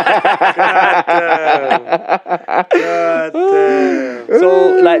damn.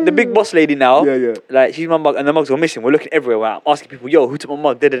 So like the big boss lady now, Yeah. like she's my mug and the mug's gone missing. We're looking everywhere. I'm asking people, yo, who took my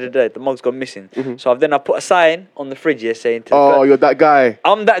mug? The mug's gone missing. So I put a sign on the fridge here saying, Oh, you're that guy.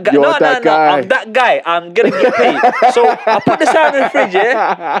 I'm that guy. You're No, that guy. I'm that guy. I'm gonna get paid. So I put the sign on the fridge,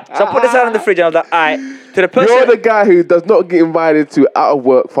 yeah. So I put the sign on the fridge and I was like, alright, to the person. You're the guy who does not get invited to out of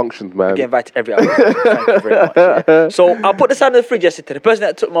work functions, man. Get invited to every hour. Thank you very much. Yeah. So I put the sign on the fridge. I said to the person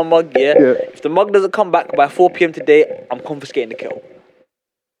that took my mug, Yeah. if the mug doesn't come back by 4 p.m. today, I'm confiscating the kettle.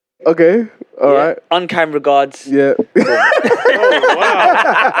 Okay. All right. Unkind regards. Yeah. Oh,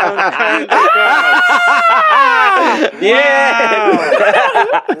 wow. Unkind regards. Yeah.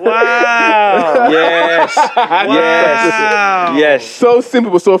 Wow. Yes. Wow. Yes. So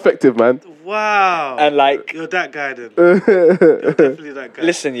simple but so effective, man. Wow. And like, You're that guy then. You're definitely that guy.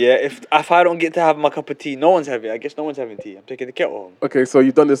 listen, if I don't get to have my cup of tea, no one's having it. I guess no one's having tea. I'm taking the kettle home. Okay, so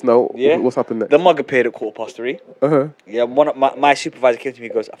you've done this now. Yeah. What's happened next? The mug appeared at 3:15. Uh-huh. Yeah, one of my supervisor came to me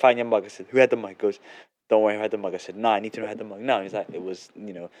and goes, I found your mug. I said, who had the mug? He goes, don't worry, who had the mug? I said, nah, I need to know who had the mug. No, he's like, it was,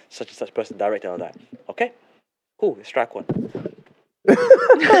 such and such person, director. I was like, okay, cool, let's strike one.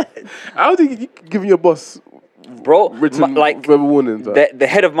 How do you give your boss Bro, written like, verbal warnings? the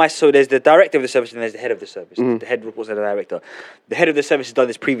head of so there's the director of the service and there's the head of the service. The head reports to the director. The head of the service has done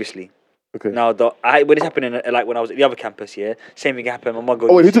this previously. Okay. Now, when it happened when I was at the other campus, same thing happened. My mug goes.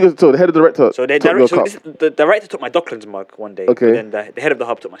 Oh, wait, who took it? So the head of the director. So took your cup. the director took my Docklands mug one day. Okay. But then the head of the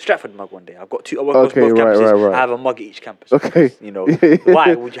hub took my Stratford mug one day. I've got two. I work Okay, across both right, campuses. right. I have a mug at each campus. Okay. Because,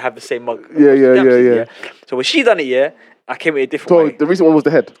 why would you have the same mug? Yeah, across yeah, the yeah, campuses, yeah. So when she done it, I came at a different So way. the recent one was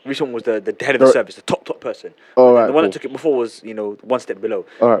the head. Recent one was the head of the service, the top person. All And right, the one cool. that took it before was, one step below.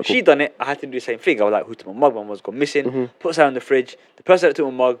 All right, When she done it, I had to do the same thing. I was like, who took my mug? My mug's gone missing. Put something in the fridge. The person that took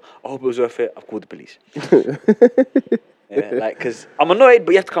my mug, I hope it was worth it. I've called the police. Because I'm annoyed,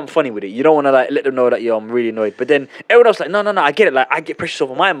 but you have to come funny with it. You don't want to let them know that I'm really annoyed. But then everyone else no, I get it. Like I get precious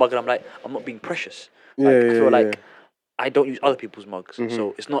over my mug, and I'm like, I'm not being precious. I feel like I don't use other people's mugs,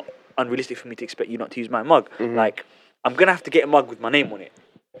 so it's not unrealistic for me to expect you not to use my mug. Like I'm gonna have to get a mug with my name on it.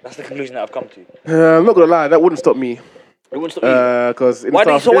 That's the conclusion that I've come to. I'm not gonna lie, that wouldn't stop me. It wouldn't stop you. Because Why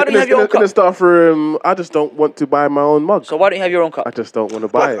don't you have your own in cup? the staff room, I just don't want to buy my own mug. So why don't you have your own cup? I just don't want to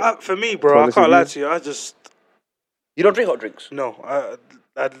buy it. For me, bro, I honest can't with lie you. to you. I just You don't drink hot drinks. no.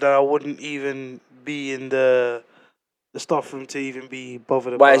 I wouldn't even be in the staff room to even be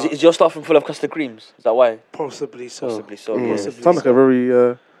bothered Why about. is your staff room full of custard creams? Is that why? Possibly so. Possibly so. Mm. Yeah. Possibly Sounds like a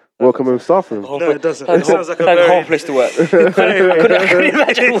very welcoming staff room. No, it doesn't. Like It sounds like a like very whole place to work. I couldn't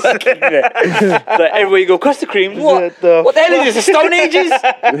imagine working there. So everywhere you go, custard creams. What the hell is this? The Stone Ages?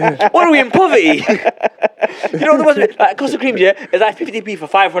 What are we in poverty? You know what the most like custard creams? Yeah, it's like 50p for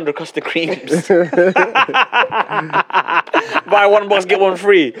 500 custard creams. Buy one box, get one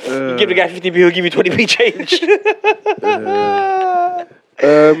free. You give the guy 50p, he'll give you 20p change.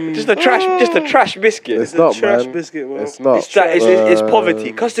 Just a trash biscuit. It's not, trash man. biscuit, bro. It's not. It's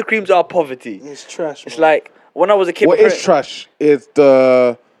poverty. Custard creams are poverty. It's trash. It's like when I was a kid. What is trash is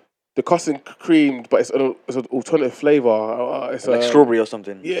the custard cream, but it's an alternative flavor. It's like strawberry or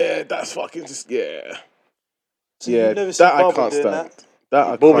something. Yeah, that's fucking just So yeah. That I can't stand. That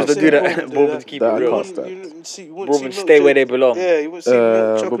I Bourbons can't don't do stand. that. Bourbons keep it That I real. can't stand. Bourbons stay where they belong. Yeah, you wouldn't see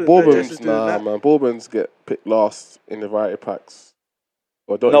milk chocolate But Bourbons, digesters doing that. man. Bourbons get picked last in the variety packs.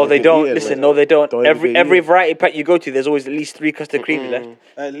 Or No, they don't. Listen, no, they don't. Don't even Every get variety pack you go to, there's always at least 3 custard creams left.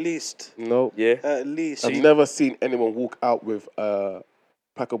 At least. No. Yeah. At least. I've never seen anyone walk out with a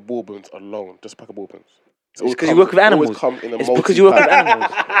pack of Bourbons alone. Just a pack of Bourbons. It's because you work with animals. It's because you work with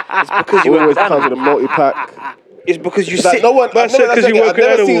animals. It's because you work with comes with a animals. multi-pack. It's because you Like sit. no one, I've That's never, because you work I've with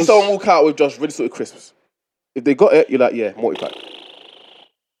never seen animals. someone walk out with just ready salted crisps. If they got it, you're like, yeah, multi-pack.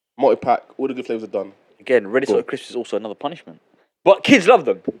 Multi-pack, all the good flavors are done. Again, ready salted crisps is also another punishment. But kids love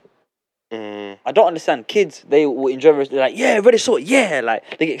them. I don't understand. Kids, they will enjoy it. They're like, yeah, ready salt, yeah. Like,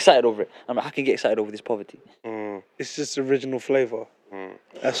 they get excited over it. I'm like, how can you get excited over this poverty? It's just original flavour.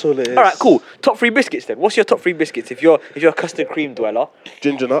 That's all it is. All right, cool. Top 3 biscuits then. What's your top 3 biscuits if you're a custard cream dweller?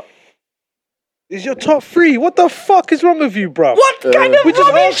 Ginger nut. Is your top 3? What the fuck is wrong with you, bruv? What kind of We just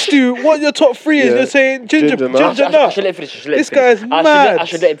rubbish? asked you what your top 3 is. Yeah. You're saying ginger Ginger nut. nut. I should let him finish. This guy's mad. I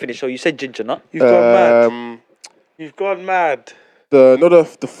should let him finish. So you said ginger nut. You've gone mad. You've gone mad.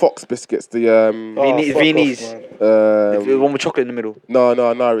 The Fox biscuits. The Viennese. The one with chocolate in the middle. No.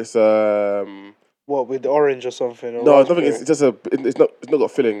 It's What, with orange or something? Or no, raspberry? it's just it's not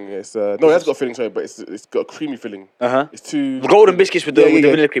got filling. It's no, it has got filling. Sorry, but it's got a creamy filling. It's too Golden biscuits with the Yeah.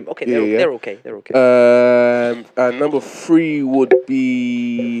 vanilla cream. Okay, they're okay. They're okay. And number 3 would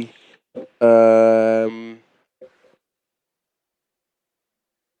be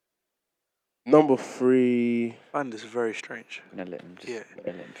number 3. I find this very strange. I'm gonna let him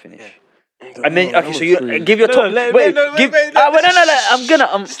finish. Yeah. And then okay, so you give your top. no, Wait, no, give. wait, no, I'm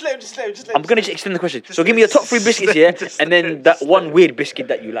gonna. Just let him. I'm gonna just extend the question. So give me your top 3 biscuits, yeah, and then that one weird biscuit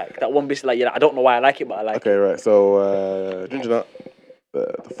that you like. That one biscuit, like, I don't know why I like it, but I like it. Okay, right. So ginger nut,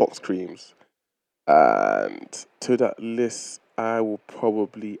 the Fox creams, and to that list, I will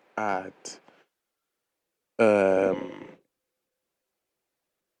probably add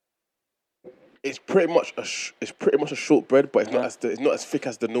it's pretty much a shortbread, but it's not as thick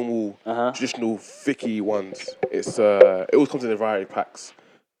as the normal traditional thicky ones. It always comes in a variety of packs.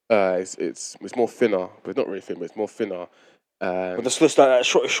 It's more thinner, but it's not really thin, but it's more thinner. But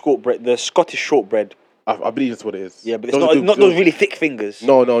the shortbread, the Scottish shortbread. I believe that's what it is. Yeah, but it's not those really thick fingers.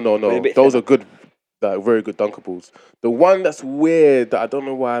 No. Those are good, very good Dunkables. The one that's weird that I don't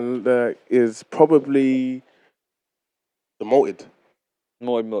know why is probably the malted.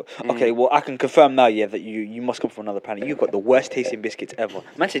 More. Okay, well, I can confirm now, yeah, that you must come from another planet. You've got the worst tasting biscuits ever.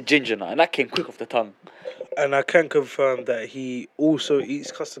 Man said ginger nut, and that came quick off the tongue. And I can confirm that he also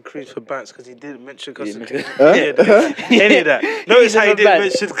eats custard creams for Bants because he didn't mention custard creams. Any of that. Notice how he didn't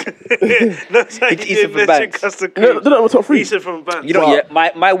mention. Notice how he didn't mention custard creams. They're not my top 3. He said from Bants. You know,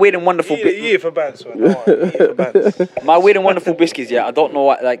 my weird and wonderful. You eat for Bants, man. Don't worry, you eat for Bants. My weird and wonderful biscuits, yeah. I don't know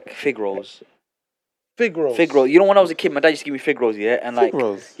what, like fig rolls. Fig rolls. Fig rolls. You know, when I was a kid, my dad used to give me fig rolls, yeah, and like, Fig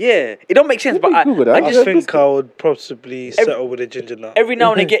rolls? yeah, it don't make sense, but I just think I would possibly settle with a ginger nut. every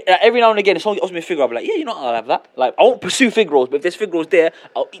now and again, if someone offers me a fig roll, I'll be like, yeah, you know, I'll have that. Like, I won't pursue fig rolls, but if there's fig rolls there,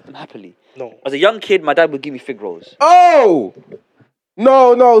 I'll eat them happily. No. As a young kid, my dad would give me fig rolls. Oh!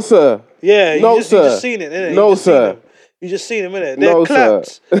 No, sir. Yeah, No, you just sir. seen it, innit? No, sir. You just seen them, innit? No, They're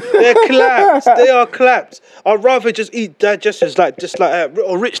clapped. They're clapped. They are clapped. I'd rather just eat digesters just like that.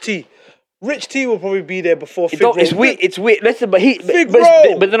 Or rich tea. Rich tea will probably be there before fig roll. It's weird. It's weird. Listen, but Fig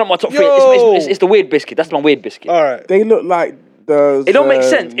roll! but they're not my top 3. Yo! It's the weird biscuit. That's my weird biscuit. All right. They look like those. It don't make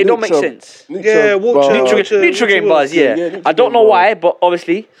sense. It don't make sense. Yeah, Nutrigrain bars, yeah. I don't know why, but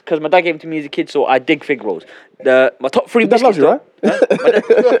obviously, because my dad gave them to me as a kid, so I dig fig rolls. My top 3 Dad biscuits. loves you, right?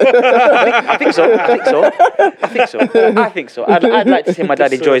 I think so. I'd like to say my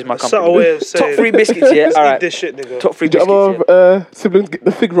dad enjoys my company. Subtle way of saying Top 3 biscuits, yeah. All right. Eat this shit, nigga. Top 3 Did biscuits. other siblings get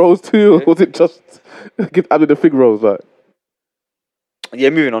the fig rolls too, or was it just get added the fig rolls? Like, Yeah,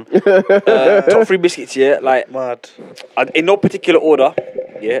 moving on. Top 3 biscuits, yeah. Like, Mad. in no particular order,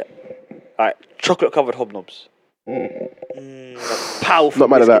 yeah. Like, chocolate covered hobnobs. Powerful. Not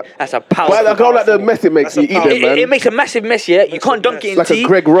mad at biscuit. that. That's a powerful. but I don't like the mess it makes you eat them, man. It makes a massive mess, yeah. You can't dunk it in like tea. a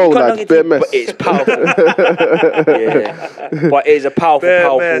Greg roll, You can't like dunk bare it in tea, mess. but it's powerful. Yeah, but it is a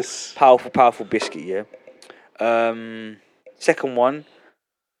powerful biscuit, yeah. Second one.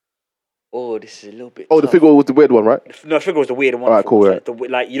 Oh, this is a little bit. Oh, the tough. fig roll was the weird one, right? No, fig roll was the weird one. Alright, cool, Like,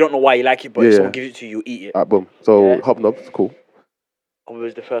 like, you don't know why you like it, but if Yeah. someone gives it to you, you eat it. Alright, boom. So Yeah. hobnobs, cool.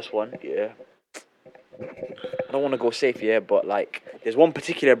 was the first one. Yeah. I don't want to go safe, yeah, but like, there's one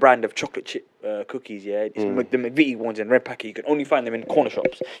particular brand of chocolate chip cookies, yeah. It's the McVitie ones in red packet. You can only find them in corner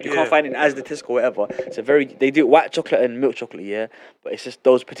shops. You can't find it in Asda, Tesco, whatever. It's they do white chocolate and milk chocolate, yeah. But it's just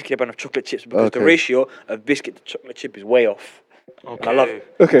those particular brand of chocolate chips because the ratio of biscuit to chocolate chip is way off. Okay. And I love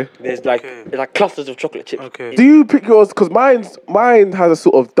it. Okay. There's like clusters of chocolate chips. Okay. Do you pick yours? Because mine has a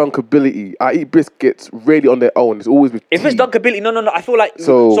sort of dunkability. I eat biscuits really on their own. It's always with If tea. it's dunkability, no. I feel like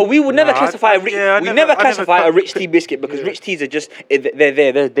so we would never classify a rich tea biscuit because rich teas are just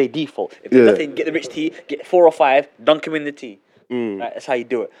they default. If there's nothing, get the rich tea, get 4 or 5, dunk them in the tea. Right, that's how you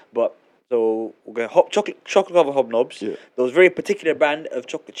do it. But so we're going chocolate covered hobnobs. Yeah. Those very particular brand of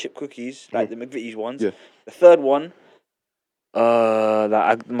chocolate chip cookies, like the McVitie's ones. Yeah. The third one.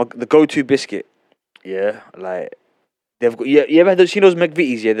 The go-to biscuit, like they've got. You ever seen those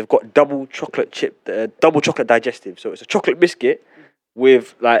McVitie's? Yeah, they've got double chocolate digestive. So it's a chocolate biscuit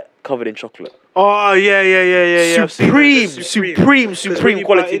with like covered in chocolate. Oh yeah. Supreme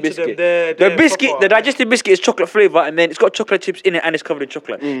quality biscuit. The digestive biscuit is chocolate flavor, and then it's got chocolate chips in it, and it's covered in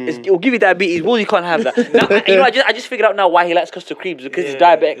chocolate. It will give you diabetes. Well, you can't have that. Now, I just figured out now why he likes custard creams because he's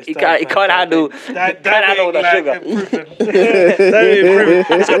diabetic. He can't handle that sugar. It's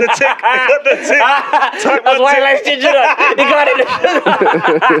got the tick. That's why he likes ginger. He can't handle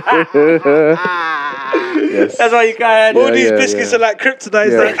Yes. That's why you can't. All these biscuits are like kryptonite.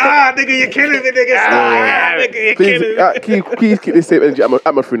 It's like, nigga, you're killing me, nigga. Nigga, you're killing me. Please keep the same energy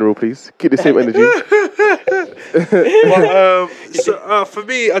at my funeral, please. Keep the same energy. But, for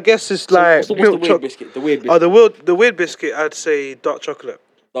me, I guess it's like what's the weird biscuit? The weird biscuit. The weird biscuit, I'd say dark chocolate.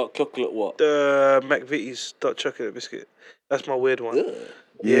 Dark chocolate what? The McVitie's dark chocolate biscuit. That's my weird one.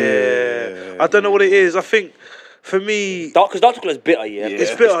 Yeah. I don't know what it is. I think for me, because dark chocolate is bitter, yeah.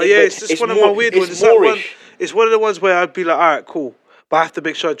 It's bitter, it's just one of my weird ones. It's one of the ones where I'd be like, all right, cool, but I have to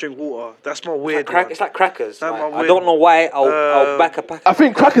make sure I drink water. That's my weird one. It's like crackers. I don't know why. I'll back a pack. I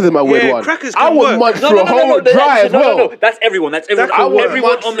think crackers is my weird one. Crackers I would munch for a whole dry as well. No. That's everyone.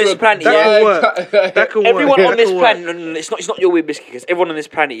 Everyone on this planet. That can work. Everyone on this planet. It's not your weird biscuit because everyone on this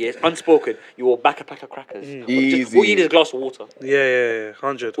planet, it's unspoken. You will back a pack of crackers. Easy. All you need is a glass of water. Yeah,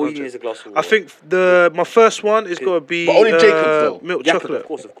 100. All you need is a glass of water. I think my first one is gonna be but only Jacobs though. Milk chocolate.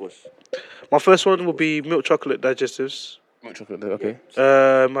 Of course. My first one will be milk chocolate digestives. Milk chocolate, okay.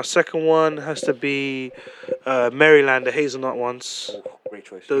 My second one has to be Maryland, the hazelnut ones. Oh, great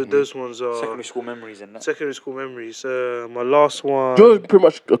choice. Those ones are secondary school memories and that. Secondary school memories. My last one. You're pretty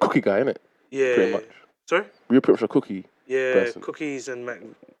much a cookie guy, innit? Yeah. Pretty much. Sorry? You're pretty much a cookie. Yeah, person. Cookies and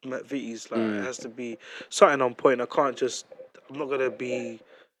McVitie's. Like it has to be something on point. I'm not gonna be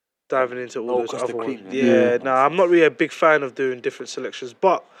diving into all those other ones. I'm not really a big fan of doing different selections.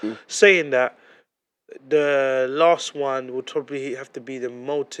 But saying that, the last one would probably have to be the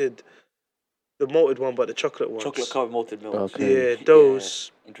malted one, but the chocolate ones. Chocolate covered malted milk. Okay. Yeah,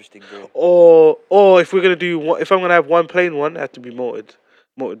 those. Yeah. Interesting. Bro. Or if we're gonna if I'm gonna have one plain one, it has to be malted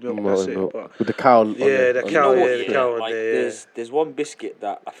milk. That's it. But with the cow. The cow. Like, there's one biscuit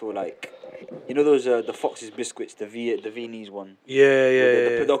that I feel like. You know those the Fox's biscuits, the Viennese one.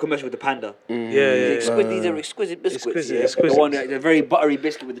 The commercial with the panda. These are exquisite biscuits. The one, the very buttery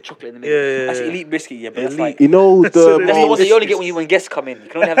biscuit with the chocolate in the middle. That's elite biscuit, but that's like you know that's the one that you only get when guests come in. You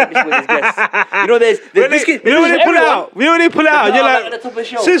can only have that biscuit with guests. You know there's biscuit. You know when they pull it out. You know when they pull it out. You're like, at the top of the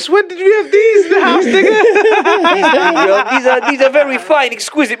shelf. Since when did we have these in the house, nigga? These are very fine,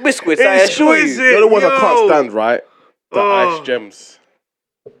 exquisite biscuits. I assure you. You're the ones I can't stand, right? The ice gems.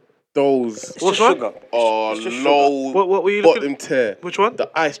 Those sugar. What were you bottom tier. Which one?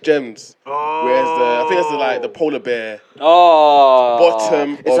 The ice gems. Whereas I think that's the polar bear.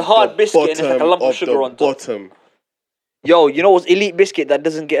 Bottom. It's a hard biscuit and it's like a lump of sugar on top. Bottom. Yo, you know what's elite biscuit that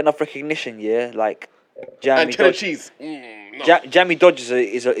doesn't get enough recognition? Yeah, like Jammy and cheddar cheese. Jammy Dodge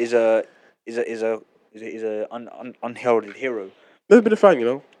is a unheralded hero. Never been a fan, you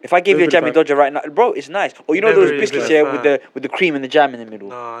know. If I gave you a Jammy Dodger right now, bro, it's nice. Or you know those biscuits here with the cream and the jam in the middle.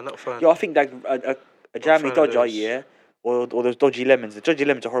 Nah, not fan. Yo, I think that a Jammy Dodger, or those dodgy lemons. The dodgy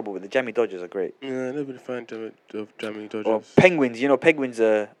lemons are horrible, but the Jammy Dodgers are great. Yeah, never been a fan of Jammy Dodgers. Or penguins. You know, penguins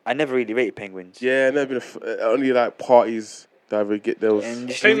are. I never really rated penguins. Yeah, never been only like parties that I would get those. And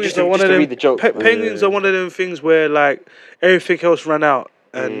penguins are one of them. Penguins are one of them things where like everything else ran out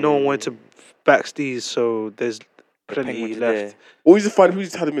and no one wanted to back these, so there's plenty left. Always find who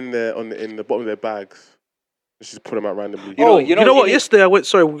just had them in there in the bottom of their bags. Just put them out randomly. You know what? Yesterday I went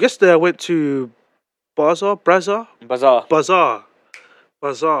to Bazaar. The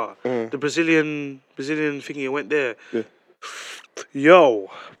Brazilian thingy. I went there. Yeah. Yo,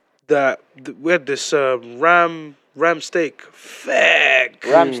 we had this ram Ram steak. Fact.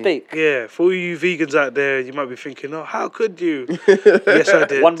 Ram steak. Yeah, for all you vegans out there, you might be thinking, oh, how could you? Yes, I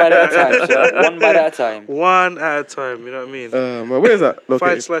did. One bite at a time, sir. One bite at a time. One at a time, you know what I mean? Where is that located?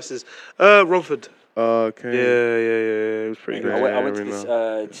 Fine slices. Romford. Okay. Yeah. It was pretty good. I went to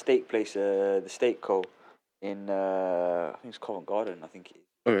this steak place, the Steak Co. in, I think it's Covent Garden, I think it is.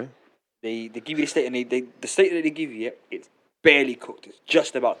 Okay. They give you the steak, and the steak that they give you, it's barely cooked. It's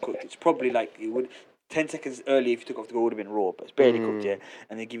just about cooked. It's probably like it would 10 seconds earlier if you took off the go, it would have been raw, but it's barely cooked, yeah.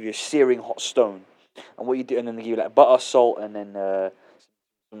 And they give you a searing hot stone, and what you do, and then they give you like butter, salt, and then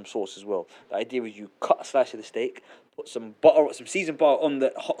some sauce as well. The idea was you cut a slice of the steak, put some butter, some seasoned butter on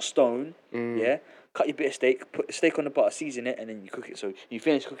the hot stone, yeah. Cut your bit of steak, put the steak on the butter, season it, and then you cook it. So you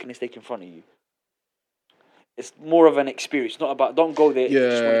finish cooking the steak in front of you. It's more of an experience, not about, don't go there if you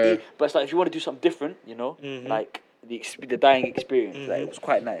just want to eat. But it's like, if you want to do something different, you know, like the dining experience, like, it was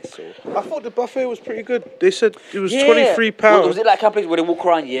quite nice. So I thought the buffet was pretty good. They said it was £23. Well, was it like a place where they walk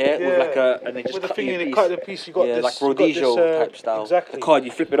around, with like a, and they just with the cut thing you in a it, piece? cut the piece, you got this. Like Rodizio type style. Exactly. The card,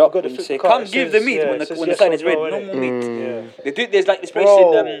 you flip it up and you say, come give the meat when the sign is red, no more meat. They do, there's like this place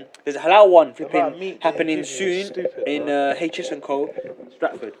in, there's a halal one flipping happening soon in HS & Co.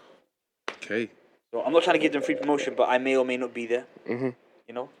 Stratford. Okay. So I'm not trying to give them free promotion, but I may or may not be there. You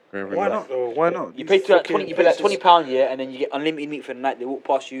know? Why not though? Why not? You pay £20, yeah, and then you get unlimited meat for the night. They walk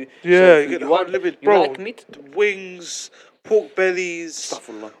past you. Yeah, you get unlimited, you bro. Like meat? Wings, pork bellies,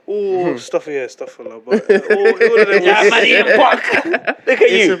 Stuffullah. Oh, stuffullah. But all of them. Yeah, man, eating pork. Look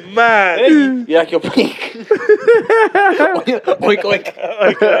at you. It's mad. You like your pig. Oink, oink.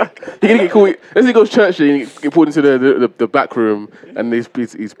 You're gonna get called. Let's say he goes to church, and you get pulled into the back room, and his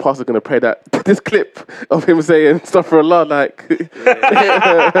pastor gonna play this clip of him saying stuff for Allah, like.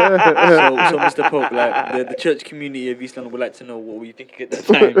 So Mr. Pope, like the church community of East London would like to know what were you thinking at that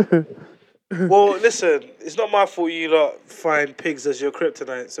time. Well, listen, it's not my fault you lot find pigs as your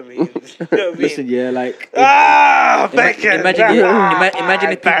kryptonite. I mean, you know what I mean? Listen, yeah, like bacon.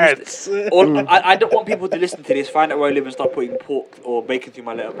 Imagine if people. I don't want people to listen to this, find out where I live, and start putting pork or bacon through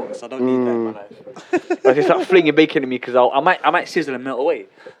my letterbox. I don't need that in my life. I just start flinging bacon at me because I might sizzle and melt away.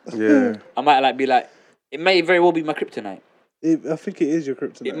 Yeah. I might be like, it may very well be my kryptonite. I think it is your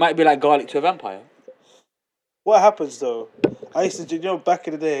kryptonite. It might be like garlic to a vampire. What happens though? I used to, back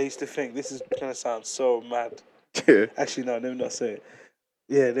in the day, I used to think this is gonna sound so mad. Yeah. Actually, no, let me not say it.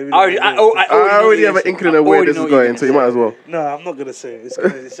 Yeah, I already have an inkling of where this is going, so you might as well. No, I'm not gonna say it.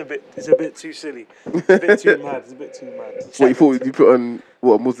 It's a bit too silly. It's a bit too mad. It's a bit too mad. What you thought you put on?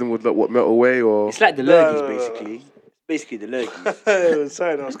 What a Muslim would melt away, or it's like the lurgies, basically. Basically, the lurgies. It was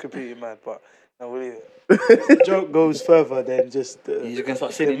something else completely mad, but no, we'll leave it. The joke goes further than just you're gonna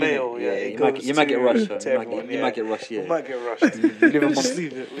start saying mail. You might get rushed. You might get rushed. Yeah, you might get rushed. We'll just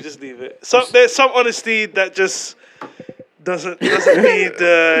leave it. We'll just leave it. There's some honesty that just doesn't need.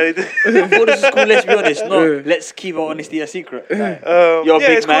 For this school, let's be honest. No, let's keep our honesty a secret. You're a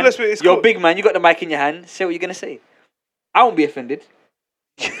big man. You're a big man. You got the mic in your hand. Say what you're gonna say. I won't be offended.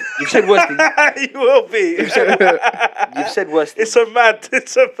 You've said worse things. You will be. You've said worse things. It's a mad.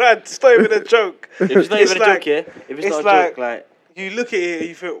 It's not even a joke. If it's not even a joke, yeah. If it's not a joke, like you look at it and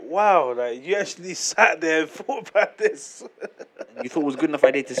you think, wow, like you actually sat there and thought about this. You thought it was good enough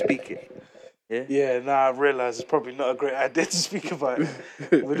idea to speak it. Yeah. Yeah. Now I realise it's probably not a great idea to speak about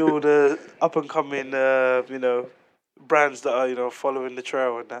it with all the up and coming, brands that are following the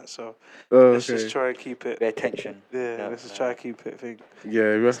trail and that. So let's just try and keep it. Pay attention. Yeah. Let's just try and keep it.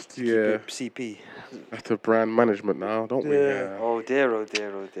 Yeah, we have to. Yeah. CP. That's the brand management now, don't we? Yeah. Oh dear.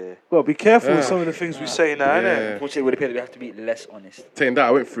 Well, be careful with some of the things we say now, innit? Unfortunately, it would appear that we have to be less honest. Saying that,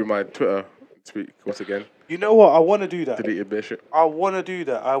 I went through my Twitter tweet once again. You know what? I want to do that. Deleted their shit. I want to do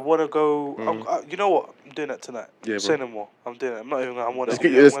that. I want to go. You know what? I'm doing that tonight. Yeah, Say no more. I'm doing it. I'm not even. I want to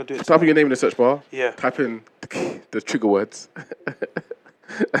do it. Type in your name in the search bar. Yeah. Type in the trigger words.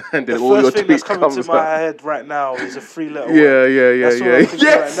 And then the all your first thing that's tweets coming to my out. head right now is a 3-letter word. Yeah.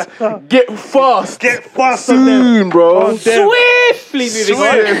 Yes! Right Get fast! Get fast soon, bro. Swiftly moving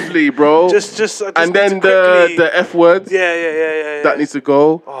on. Swiftly, bro. Just and then the F words. Yeah. That needs to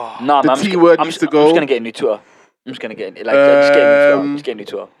go. Oh. Nah, the T word needs to go. I'm just gonna get a new Twitter. Just get a new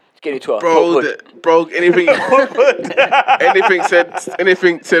Twitter. Bro, anything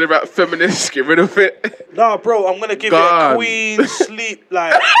said about feminists, get rid of it. Nah, bro, I'm gonna give it a queen sleep,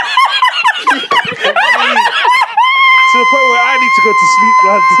 like to the point where I need to go to sleep,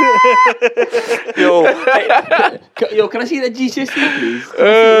 blood. Yo, can I see that GCSE, please? Got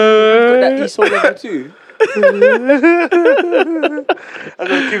that ESOL level 2. I'm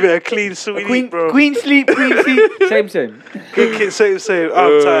gonna give it a clean sweet, bro. Queen sleep. Same. Same.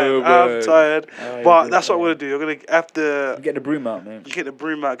 I'm tired. But that's what I'm gonna do. I'm gonna have to Get the broom out, man. get the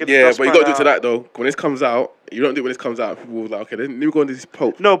broom out. Get Yeah, the dust but you pan got to do it out. tonight though. When this comes out, you don't do it when this comes out. People will be like, okay, then let me go on this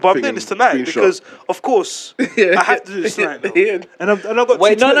Pope. No, but I'm thing doing and this tonight screenshot. because, of course, I have to do this tonight. Though. Yeah. And I've got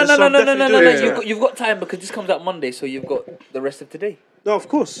Wait, two no. Twitters, so I'm definitely doing it tonight. You've got time because this comes out Monday, so you've got the rest of today. No, of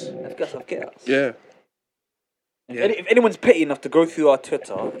course. I've got. Yeah. If anyone's petty enough to go through our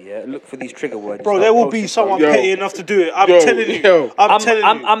Twitter, look for these trigger words. Bro, there will be someone Yo. petty enough to do it. I'm Yo, telling you. yo. I'm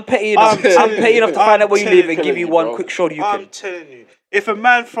telling you. I'm petty enough. I'm telling I'm petty you. enough to find out where you I'm live and telling give you, you one bro. quick shot you I'm can. telling you. If a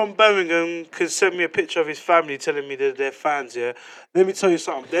man from Birmingham could send me a picture of his family telling me that they're fans, yeah, let me tell you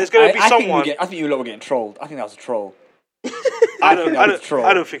something. There's going to be someone. I think you lot were getting trolled. I think that was a troll. I think that was a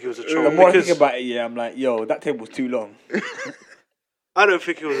troll. don't think it was a troll. The more I because think about it, I'm like, yo, that table's too long. I don't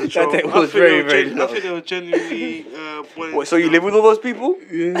think it was a troll. That I was think very, they were very I low. think they were genuinely. What, so you live with all those people?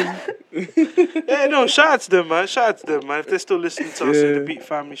 Yeah, no, shout out to them, man. Shout out to them, man. If they're still listening to us in the Beat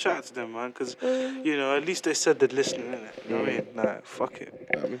family, shout out to them, man. Because, you know, at least they said they're listening, innit? You know what I mean? Nah, fuck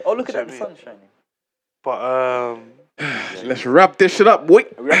it. Oh, look at Do you that, the know what I sun's shining. But, Let's wrap this shit up, boy.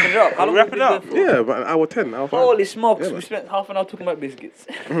 Are we wrapping it up? How long wrap have we it been up? going for? Yeah, about an hour 10, hour 5. Holy smokes, Yeah, we man. spent half an hour talking about biscuits.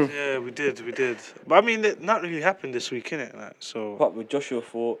 yeah, we did. But, I mean, it not really happened this week, innit? Like, so, What with Joshua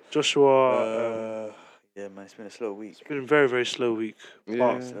fought? Joshua, Yeah, man, it's been a slow week. been a very, very slow week.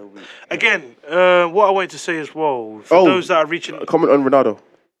 Yeah. Slow week. Again, what I wanted to say as well, for those that are reaching... Comment on Ronaldo.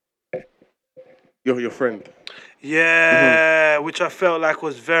 Your friend. Yeah, which I felt like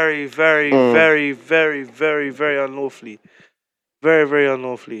was very, very, very, very, very, very unlawfully. Very, very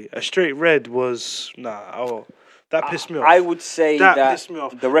unlawfully. A straight red was... that pissed me off. I would say That that pissed me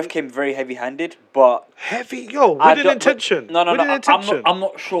off. the ref came very heavy-handed, but Heavy, yo, I with an don't- intention. No. With an intention. I'm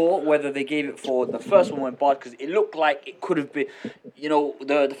not sure whether they gave it for the first one went bad because it looked like it could have been,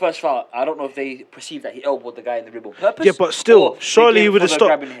 the first foul. I don't know if they perceived that he elbowed the guy in the rib on purpose. Yeah, but still, or they surely gave he it would have for the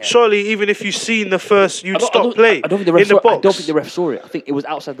stopped. grabbing here. Surely, even if you seen the first, you'd stop play I don't think the ref in the saw it. box. I don't think the ref saw it. I think it was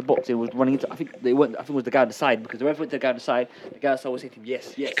outside the box. It was running into. I think it was the guy on the side because the ref went to the guy on the side. The guy on the side was saying to him,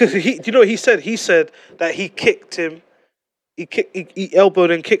 yes. Because do you know what he said? He said that he kicked him. He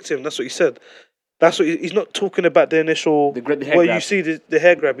elbowed and kicked him. That's what he said. That's what he's not talking about the initial. The hair where grab. you see the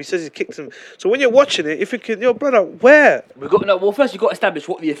hair grab. He says he kicked him. So when you're watching it, if you can, yo, brother, where? Well, first you got to establish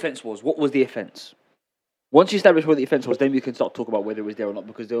what the offence was. What was the offence? Once you establish what the offence was, then we can start talking about whether it was there or not.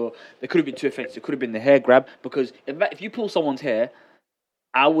 Because there could have been two offences. It could have been the hair grab. Because if you pull someone's hair,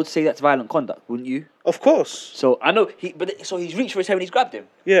 I would say that's violent conduct, wouldn't you? Of course. So I know so he's reached for his hair and he's grabbed him.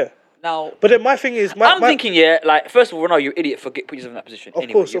 Yeah. Now, But then my thing is, I'm thinking, first of all, Ronaldo, you idiot for putting yourself in that position. Of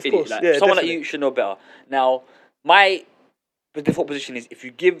Anyway, course, you of idiot. course. Like, Yeah, someone definitely. like you should know better. Now, my default position is if you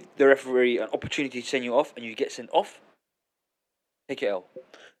give the referee an opportunity to send you off and you get sent off, take it L.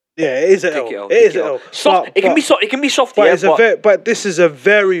 Yeah, it is an Take L. it L. It is an L. Soft. It can be soft. It can be soft. But Yeah, it's but but this is a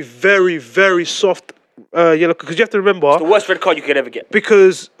very, very, very soft yellow because you have to remember the worst red card you could ever get.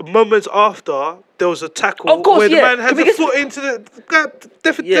 because moments after there was a tackle Of course, where the yeah. man had the Because- foot into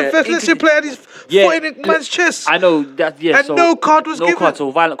the Yeah, let's say player had his Yeah, foot in the man's chest. I know that. Yeah. And so no card was no given. card.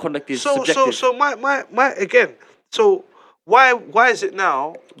 So violent conduct is subjective. So my again. So why is it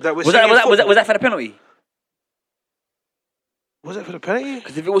now that we're Was seeing that for the penalty? Was it for the penalty?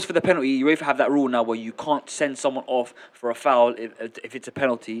 Because if it was for the penalty, you have that rule now where you can't send someone off for a foul if it's a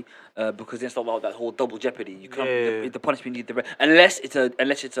penalty, because then it's not about that whole double jeopardy. You can't the punishment you need unless it's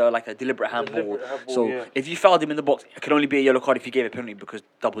a like a deliberate handball. So if you fouled him in the box, it can only be a yellow card if you gave a penalty because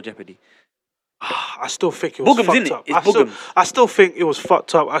double jeopardy. I still think it was Boogums, fucked innit? up. It's boogums. I still think it was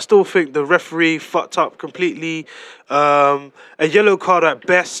fucked up. I still think the referee fucked up completely. A yellow card at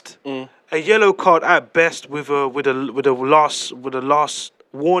best. A yellow card at best with a last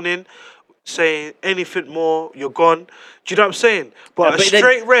warning, saying anything more, you're gone. Do you know what I'm saying? But but then-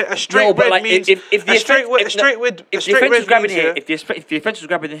 a straight red means if the offence was grabbing here, if the offence was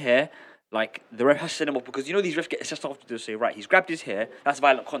grabbing the hair, like the ref has to send him off because these refs get assessed off to say right, he's grabbed his hair, that's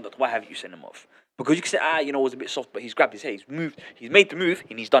violent conduct. Why haven't you sent him off? Because you can say it was a bit soft, but he's grabbed his hair, he's made the move,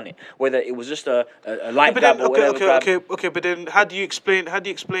 and he's done it. Whether it was just a light grab or whatever grab. Okay. But then how do you explain?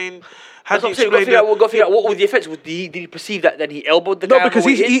 That's what I'm saying. Got to figure out what was the offence. Did he perceive that then he elbowed the guy? No, because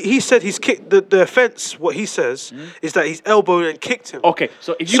he said he's kicked the offence. What he says is that he's elbowed and kicked him. Okay,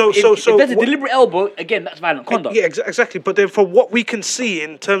 so if there's a deliberate elbow, again, that's violent conduct. Yeah, exactly. But then from what we can see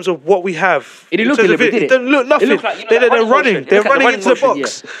in terms of what we have, It didn't in look terms of deliberate, did it it? doesn't look nothing. looked like, They're running running. motion. It They're looked like the running into the running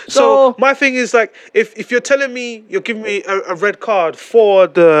box. motion, yeah. So my thing is like, if you're telling me you're giving me a red card for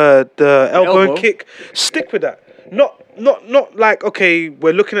the elbow and elbow? kick, stick with that. Not like, okay,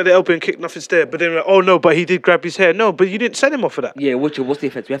 we're looking at the elbow and kick, nothing's there, but then we're like, oh no, but he did grab his hair. No, but you didn't send him off for that. Yeah, what's the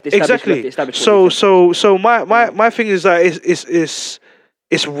offense? We have to establish. We have to establish So my thing is that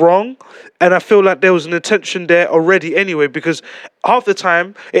it's wrong, and I feel like there was an intention there already anyway, because half the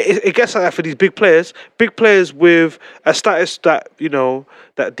time it gets like that for these big players with a status that, you know,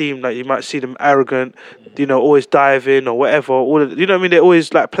 that deem like you might see them arrogant, you know, always diving or whatever, you know what I mean, they're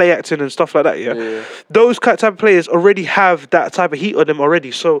always like play acting and stuff like that. Yeah. Those type of players already have that type of heat on them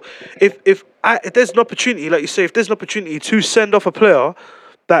already. So if there's an opportunity, like you say, if there's an opportunity to send off a player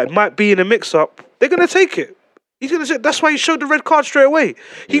that might be in a mix-up, they're gonna take it. He's gonna say, that's why he showed the red card straight away.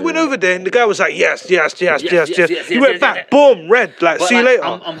 He went over there and the guy was like, yes. He went back, boom, red. Like, but see you later.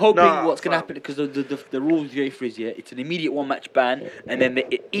 I'm hoping what's gonna happen, because the rules of UEFA is, it's an immediate 1-match ban, and then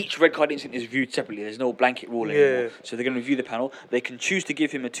each red card incident is reviewed separately. There's no blanket rule anymore. So they're gonna review the panel. They can choose to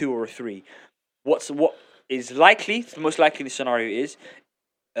give him a 2 or a 3. What is likely? The most likely scenario is.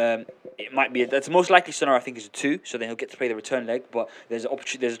 It might be that's the most likely scenario. I think is a 2, so then he'll get to play the return leg. But there's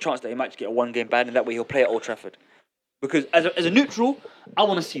a chance that he might get a 1-game ban, and that way he'll play at Old Trafford. Because as a neutral, I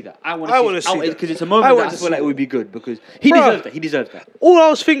want to see that. I want to see that because it's a moment that I feel like it would be good, because he deserves that. All I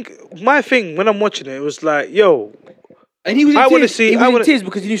was my thing when I'm watching it was like, yo. And he was in tears. He was in tears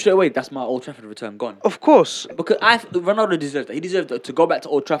because he knew straight away that's my Old Trafford return gone. Of course. Because Ronaldo deserves that. He deserved to go back to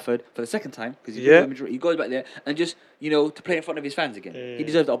Old Trafford for the second time, because he goes back there and just, you know, to play in front of his fans again. He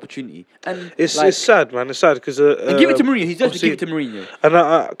deserves the opportunity. And it's sad, man. It's sad because and give it to Mourinho. He deserves to give it to Mourinho.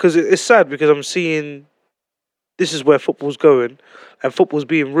 And because it's sad because I'm seeing this is where football's going, and football's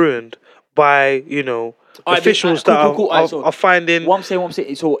being ruined by, you know, officials that are finding. What I'm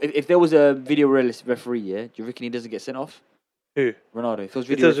saying. So if there was a video referee, do you reckon he doesn't get sent off? Who? Ronaldo. If there was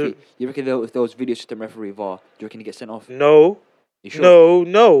video referee, you reckon if there was video system referee VAR, do you reckon he gets sent off? No. Sure?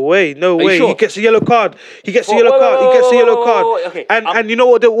 No way. Sure? He gets a yellow card. He gets a yellow card. Okay. And you know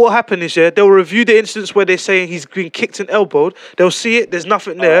what will happen is, they'll review the instance where they're saying he's been kicked and elbowed. They'll see it. There's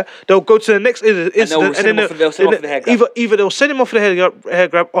nothing there. They'll go to the next incident, and then they'll send him off the hair grab. Either they'll send him off the hair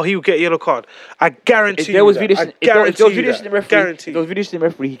grab, or he will get a yellow card. I guarantee. If there was video system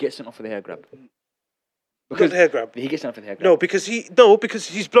referee, he gets sent off for the hair grab. Because the hair grab. He gets sent off for the hair grab. No, because he's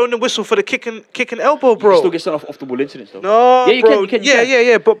blowing the whistle for the kick and elbow, bro. He still gets sent off the ball incidents though. No, bro. You can.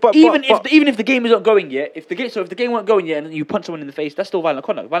 But even if the game isn't going yet, if the game weren't going yet, and you punch someone in the face, that's still violent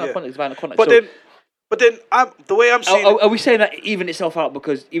conduct. Violent conduct is violent conduct. But then the way I'm seeing are we saying that it evened itself out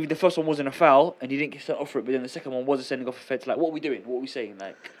because even the first one wasn't a foul and he didn't get sent off for it, but then the second one was a sending off offence? Like, what are we doing? What are we saying?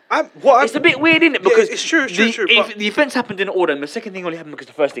 Like, it's a bit weird, isn't it? Because it's true. If the offence happened in order, and the second thing only happened because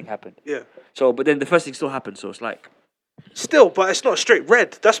the first thing happened. Yeah. So, but then the first thing still happened. So it's like. Still, but it's not straight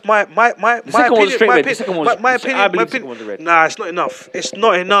red. That's my opinion. My opinion. Nah, it's not enough. It's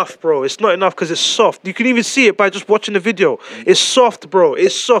not enough, bro. It's not enough because it's soft. You can even see it by just watching the video. It's soft, bro.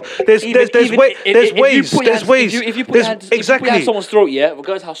 It's soft. There's waves. If you put your hand on someone's throat,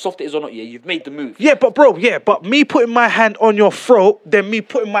 regardless how soft it is or not, you've made the move. Yeah, but me putting my hand on your throat, then me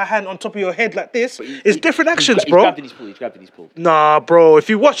putting my hand on top of your head like this, is different actions, bro. He's grabbed in his pool. Nah, bro. If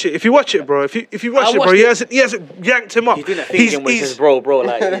you watch it, bro. If you watch it, bro, he hasn't yanked him up. He's doing that thing again where he says, bro,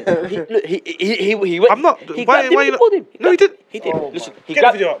 like he went. I'm not. Why you not? No, he didn't. He did. Listen, get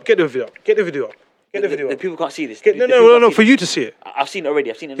the video up. The people can't see this. No, for you to see it. I've seen it already.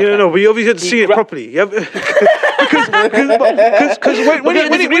 I've seen it. No, but you obviously had to see it properly.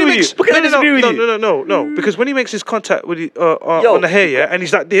 Because when he makes his contact with on the hair, and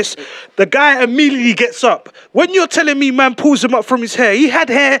he's like this, the guy immediately gets up. When you're telling me man pulls him up from his hair, he had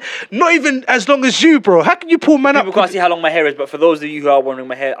hair not even as long as you, bro. How can you pull man up? People can't see how long my hair is, but for those of you who are wondering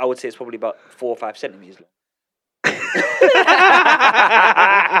my hair, I would say it's probably about 4 or 5 centimeters long. You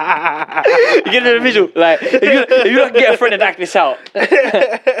get the visual, like if you don't get a friend and act this out.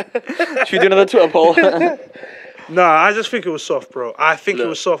 Should we do another Twitter poll? Nah, I just think it was soft, bro. I think it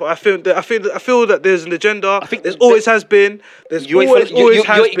was soft. I feel that there's an agenda. I think there's always has been. There's always has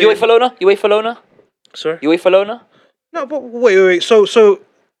been. UEFA Lona? Sorry? UEFA Lona? No, but wait. So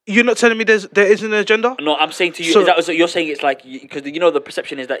you're not telling me there is an agenda? No, I'm saying to you, is that what you're saying? It's like, because the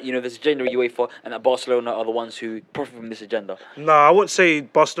perception is that there's agenda in UEFA and that Barcelona are the ones who profit from this agenda. No, I wouldn't say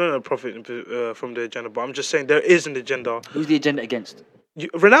Barcelona profit from the agenda, but I'm just saying there is an agenda. Who's the agenda against?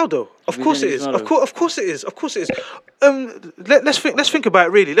 Ronaldo. Of course it is. Of course it is. Let's think about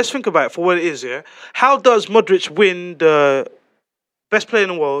it really. Let's think about it for what it is. Yeah. How does Modric win the best player in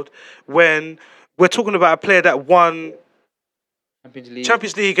the world when we're talking about a player that won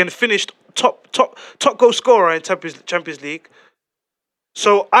Champions League and finished top goal scorer in Champions League?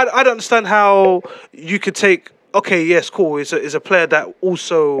 So I don't understand how you could take okay, yes, cool. Is a player that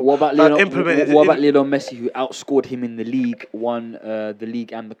also What about Lionel, implemented. what about Lionel Messi, who outscored him in the league, won the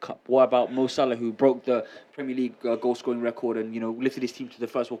league and the cup? What about Mo Salah, who broke the Premier League goal scoring record and lifted his team to the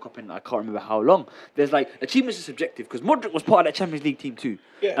first World Cup in I can't remember how long? There's like achievements are subjective because Modric was part of that Champions League team too,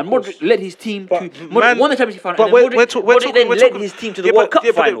 and Modric led his team to Modric won the Champions League final. But and then Modric then led his team to the World Cup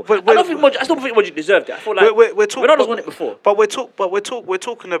final. I still don't think Modric deserved it. I feel like Ronaldo's won it before. But we're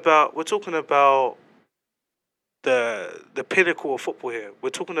talking about the pinnacle of football here. We're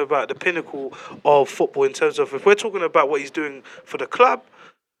talking about the pinnacle of football in terms of if we're talking about what he's doing for the club,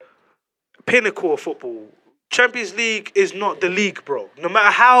 pinnacle of football. Champions League is not the league, bro. No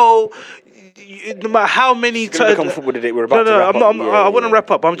matter how many times. I wouldn't wrap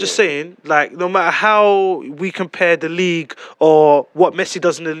up. I'm just saying, like, no matter how we compare the league or what Messi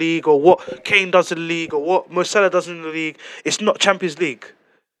does in the league or what Kane does in the league or what Mo Salah does in the league, it's not Champions League.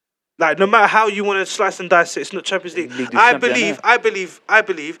 Like, no matter how you want to slice and dice it, it's not Champions League. I believe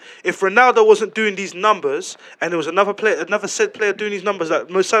if Ronaldo wasn't doing these numbers and there was another said player doing these numbers, like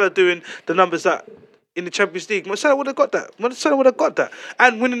Mo Salah doing the numbers that in the Champions League, Mo Salah would have got that. Mo Salah would have got that.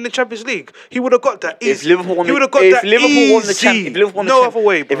 And winning the Champions League, he would have got that. If Liverpool won the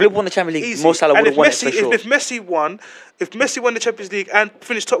Champions League, Mo Salah would have won it for sure. If Messi won the Champions League and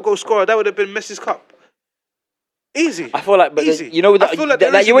finished top goal scorer, that would have been Messi's cup. Easy. I feel like, but easy. that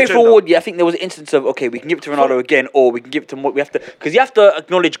UEFA award. Yeah, I think there was an instance of we can give it to Ronaldo again, or we can give it to we have to because you have to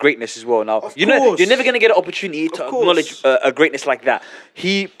acknowledge greatness as well. Now you're never going to get an opportunity to acknowledge a greatness like that.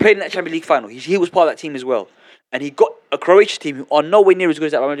 He played in that Champions League final. He was part of that team as well, and he got a Croatia team who are nowhere near as good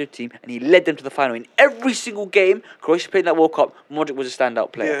as that Real Madrid team, and he led them to the final in every single game. Croatia played in that World Cup. Modric was a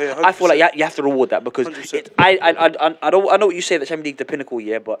standout player. Yeah, I feel like you have to reward that because I know what you say that Champions League the pinnacle,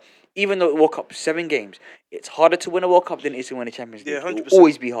 but even though the World Cup 7 games, it's harder to win a World Cup than it is to win a Champions League. 100%. It will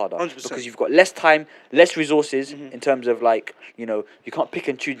always be harder 100%. because you've got less time, less resources in terms of you can't pick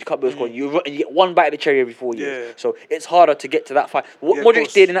and choose. You can't build a squad. You get one bite of the cherry every 4 years. Yeah. So it's harder to get to that fight. What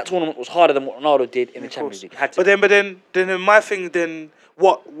Modric did in that tournament was harder than what Ronaldo did in the Champions League. But then my thing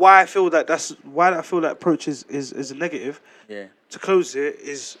why I feel that approach is a negative. Yeah. To close it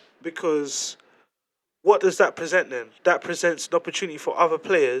is because what does that present then? That presents an opportunity for other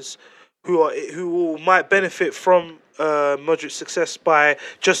players who might benefit from Modric's success by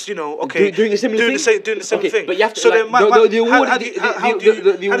just doing the same thing. But you have to, so then how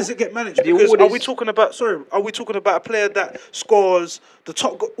does it get managed? Because are we talking about a player that scores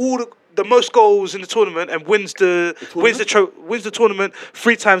the most goals in the tournament and wins the tournament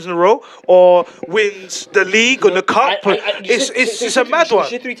 3 times in a row, or wins the league or the cup? It's a mad one.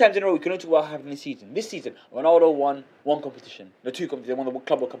 3 times in a row. We can only talk about having this season. This season, Ronaldo won 1 competition. No, 2 competitions. They won the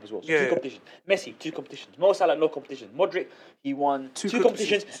Club World Cup as well. So 2 competitions. Messi, 2 competitions. Mo Salah, no competitions. Modric, he won 2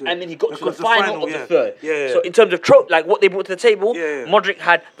 competitions, and then he got to the final of the third. Yeah. So in terms of what they brought to the table, Modric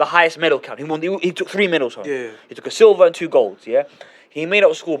had the highest medal count. He took 3 medals home. Yeah. He took a silver and 2 golds. Yeah. He may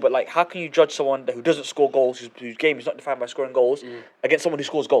not score, but how can you judge someone who doesn't score goals, whose game is not defined by scoring goals, against someone who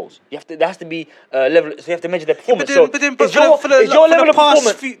scores goals? There has to be level. So you have to measure their performance. But your level of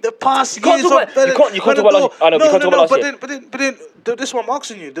performance, the past years of better. You can't talk about last year. But then, this is what I'm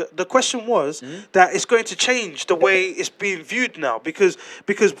asking you. The question was that it's going to change the way it's being viewed now because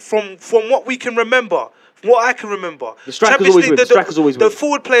from what we can remember. What I can remember, the strikers always win. The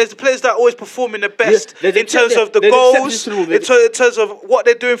forward players, the players that are always performing the best in terms of the goals, in terms of what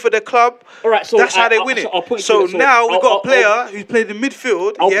they're doing for their club. All right, so that's how they win it. So now we've got a player who's played in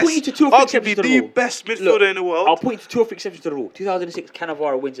midfield. Arguably the best midfielder in the world. I'll point you to 2 exceptions to the rule. 2006,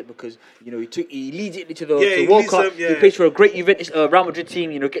 Cannavaro wins it because he leads it into the World Cup. He plays for a great Juventus, Real Madrid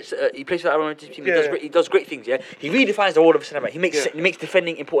team. He plays for that Real Madrid team. He does great things. Yeah, he redefines the role of a centre back. He makes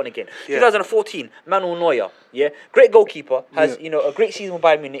defending important again. 2014, Manuel Neuer. Great goalkeeper, has a great season with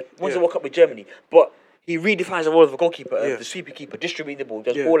Bayern Munich, wins the World Cup with Germany, but he redefines the role of a goalkeeper, the sweeper keeper, distribute the ball,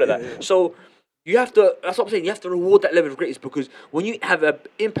 does all of that. So you have to. That's what I'm saying. You have to reward that level of greatness because when you have an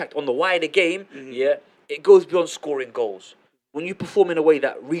impact on the wider game, it goes beyond scoring goals. When you perform in a way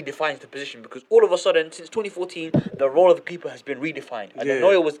that redefines the position, because all of a sudden, since 2014, the role of the keeper has been redefined, and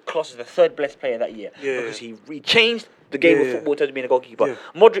Neuer was classed as the 3rd best player that year because he changed the game of football in terms of being a goalkeeper.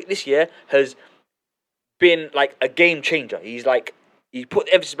 Modric this year has been a game changer. He put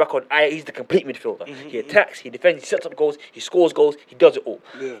the emphasis back on he's the complete midfielder. He attacks, he defends, he sets up goals, he scores goals, he does it all.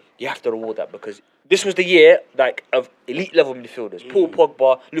 You have to reward that because this was the year of elite level midfielders. Paul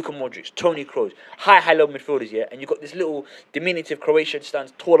Pogba, Luka Modric, Toni Kroos, high level midfielders, and you've got this little diminutive Croatian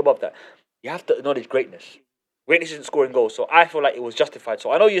stands tall above that. You have to acknowledge greatness. Greatness isn't scoring goals, so I feel like it was justified.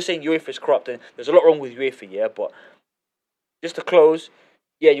 So I know you're saying UEFA is corrupt and there's a lot wrong with UEFA, but just to close,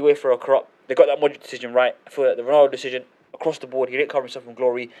 UEFA are corrupt. they got that Modric decision right. I feel that the Ronaldo decision across the board, he didn't cover himself in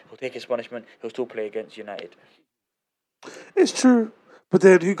glory. He'll take his punishment. He'll still play against United. It's true. But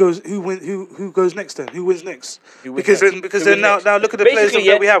then who goes next then? Who wins next? Because then now look at the players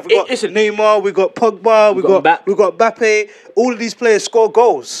that we have. We got Neymar, we got Pogba, we got Mbappe. All of these players score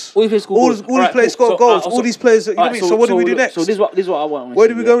goals. All these players score goals. All these players. You know what I mean? So what do we do next? So this is what I want. Where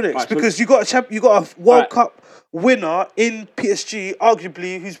do we go next? Because you got a World Cup winner in PSG,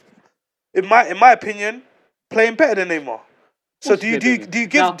 arguably, who's in my opinion playing better than Neymar. So do you give the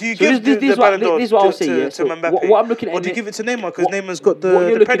Ballon d'Or to Mbappe? What I'm looking at, or do you give it to Neymar because Neymar's got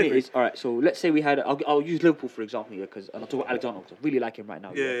the pedigree? All right, so let's say we had. I'll use Liverpool for example here because I'll talk about Alexander because I really like him right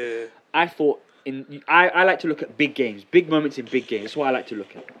now. Yeah. I thought I like to look at big games, big moments in big games. That's what I like to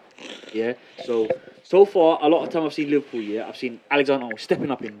look at. Yeah. So far, a lot of time I've seen Liverpool. Yeah, I've seen Alexander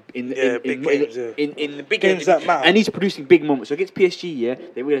stepping up in the big games that matter, and he's producing big moments. So against PSG, yeah,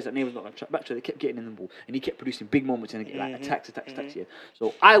 they realized that Neymar's not going to track back, so they kept getting in the ball, and he kept producing big moments and like attacks. Yeah.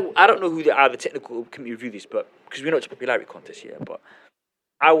 So I don't know who the technical committee review this, but because we're not a popularity contest here, but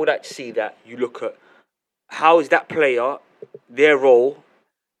I would like to see that you look at how is that player, their role,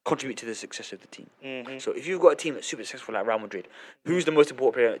 contribute to the success of the team. So if you've got a team that's super successful like Real Madrid, who's the most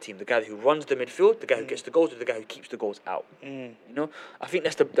important player on the team? The guy who runs the midfield, the guy who gets the goals, or the guy who keeps the goals out? You know, I think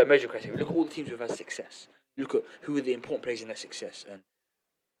that's the measure criteria. Look at all the teams who've had success. Look at who are the important players in their success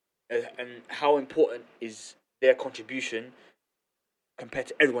and how important is their contribution compared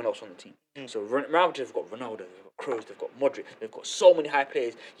to everyone else on the team. So Real Madrid have got Ronaldo, they've got Kroos, they've got Modric, they've got so many high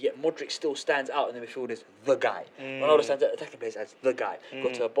players, yet Modric still stands out in the midfield as the guy. Ronaldo stands out attacking players as the guy.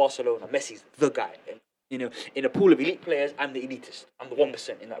 Got to Barcelona, Messi's the guy. And, you know, in a pool of elite players, I'm the elitist. I'm the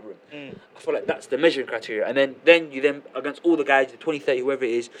 1% in that room. I feel like that's the measuring criteria. And then you against all the guys, the 20, 30, whoever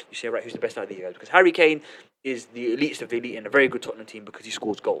it is, you say, right, who's the best out of these guys? Because Harry Kane is the elitist of the elite and a very good Tottenham team because he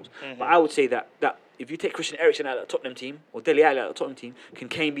scores goals. But I would say that if you take Christian Eriksen out of the Tottenham team or Dele Alli out of the Tottenham team, can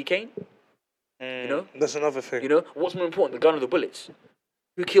Kane be Kane? You know, that's another thing. You know, what's more important, the gun or the bullets?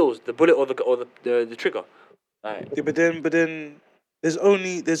 Who kills, the bullet or the trigger? Right. Yeah, but then there's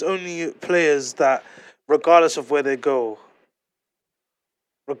only players that, regardless of where they go,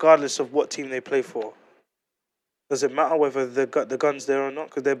 regardless of what team they play for, does it matter whether the gun's there or not?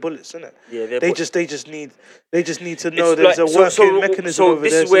 Because they're bullets, isn't it? Yeah, they just need to know there's a working mechanism over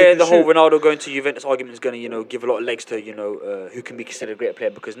there. So this is where the whole Ronaldo going to Juventus argument is going to, give a lot of legs to, who can be considered a great player.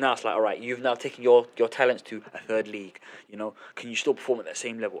 Because now it's like, all right, you've now taken your talents to a third league. You know, can you still perform at that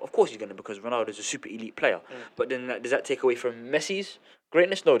same level? Of course he's going to, because Ronaldo is a super elite player. But then does that take away from Messi's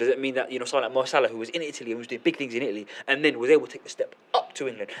greatness? No. Does it mean that, someone like Mo Salah, who was in Italy and was doing big things in Italy, and then was able to take the step up to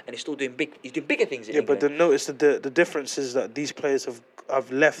England, and he's still doing he's doing bigger things in England? Yeah, but notice that the difference is that these players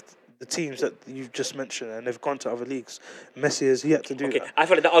have left the teams that you've just mentioned and they've gone to other leagues. Messi has yet to do that. I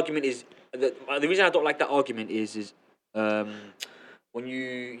feel like that argument is the reason I don't like that argument is when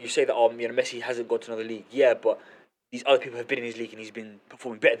you say that Messi hasn't gone to another league. Yeah, but these other people have been in his league and he's been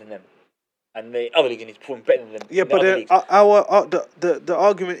performing better than them. And the other league and he's performing better than them. Yeah, but the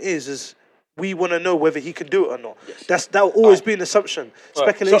argument is we want to know whether he can do it or not. Yes. That will always be an assumption,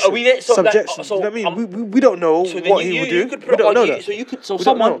 speculation, subjection. You know what I mean? We don't know what he will do. We don't know that. So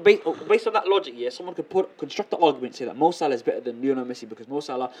someone based on that logic, someone could construct the argument, say that Mo Salah is better than Lionel Messi because Mo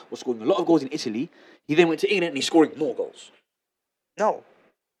Salah was scoring a lot of goals in Italy. He then went to England and he's scoring more goals. No.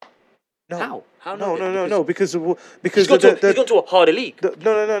 How? No. Because he's gone to a harder league.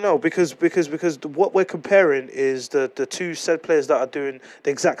 No. Because what we're comparing is the two said players that are doing the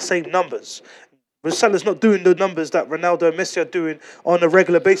exact same numbers. Salah's not doing the numbers that Ronaldo and Messi are doing on a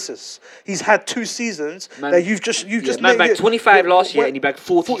regular basis. He's had 2 seasons that you've just bagged 25 last year and he bagged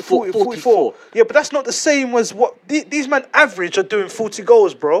 44. Yeah, but that's not the same as what these men average are doing 40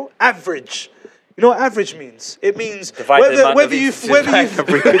 goals, bro. Average. You know what average means? It means whether you do you know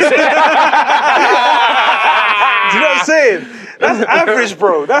what I'm saying? That's average,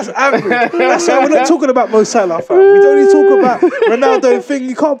 bro. That's average. That's why we're not talking about Mo Salah, fam. We don't even talk about Ronaldo thing.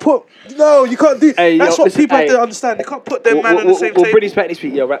 You can't do. That's what people have to understand. You can't put them man on the same table. British Spanish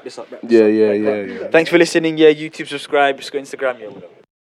speak. Wrap this up. Yeah. Thanks for listening. YouTube, subscribe. Just go Instagram.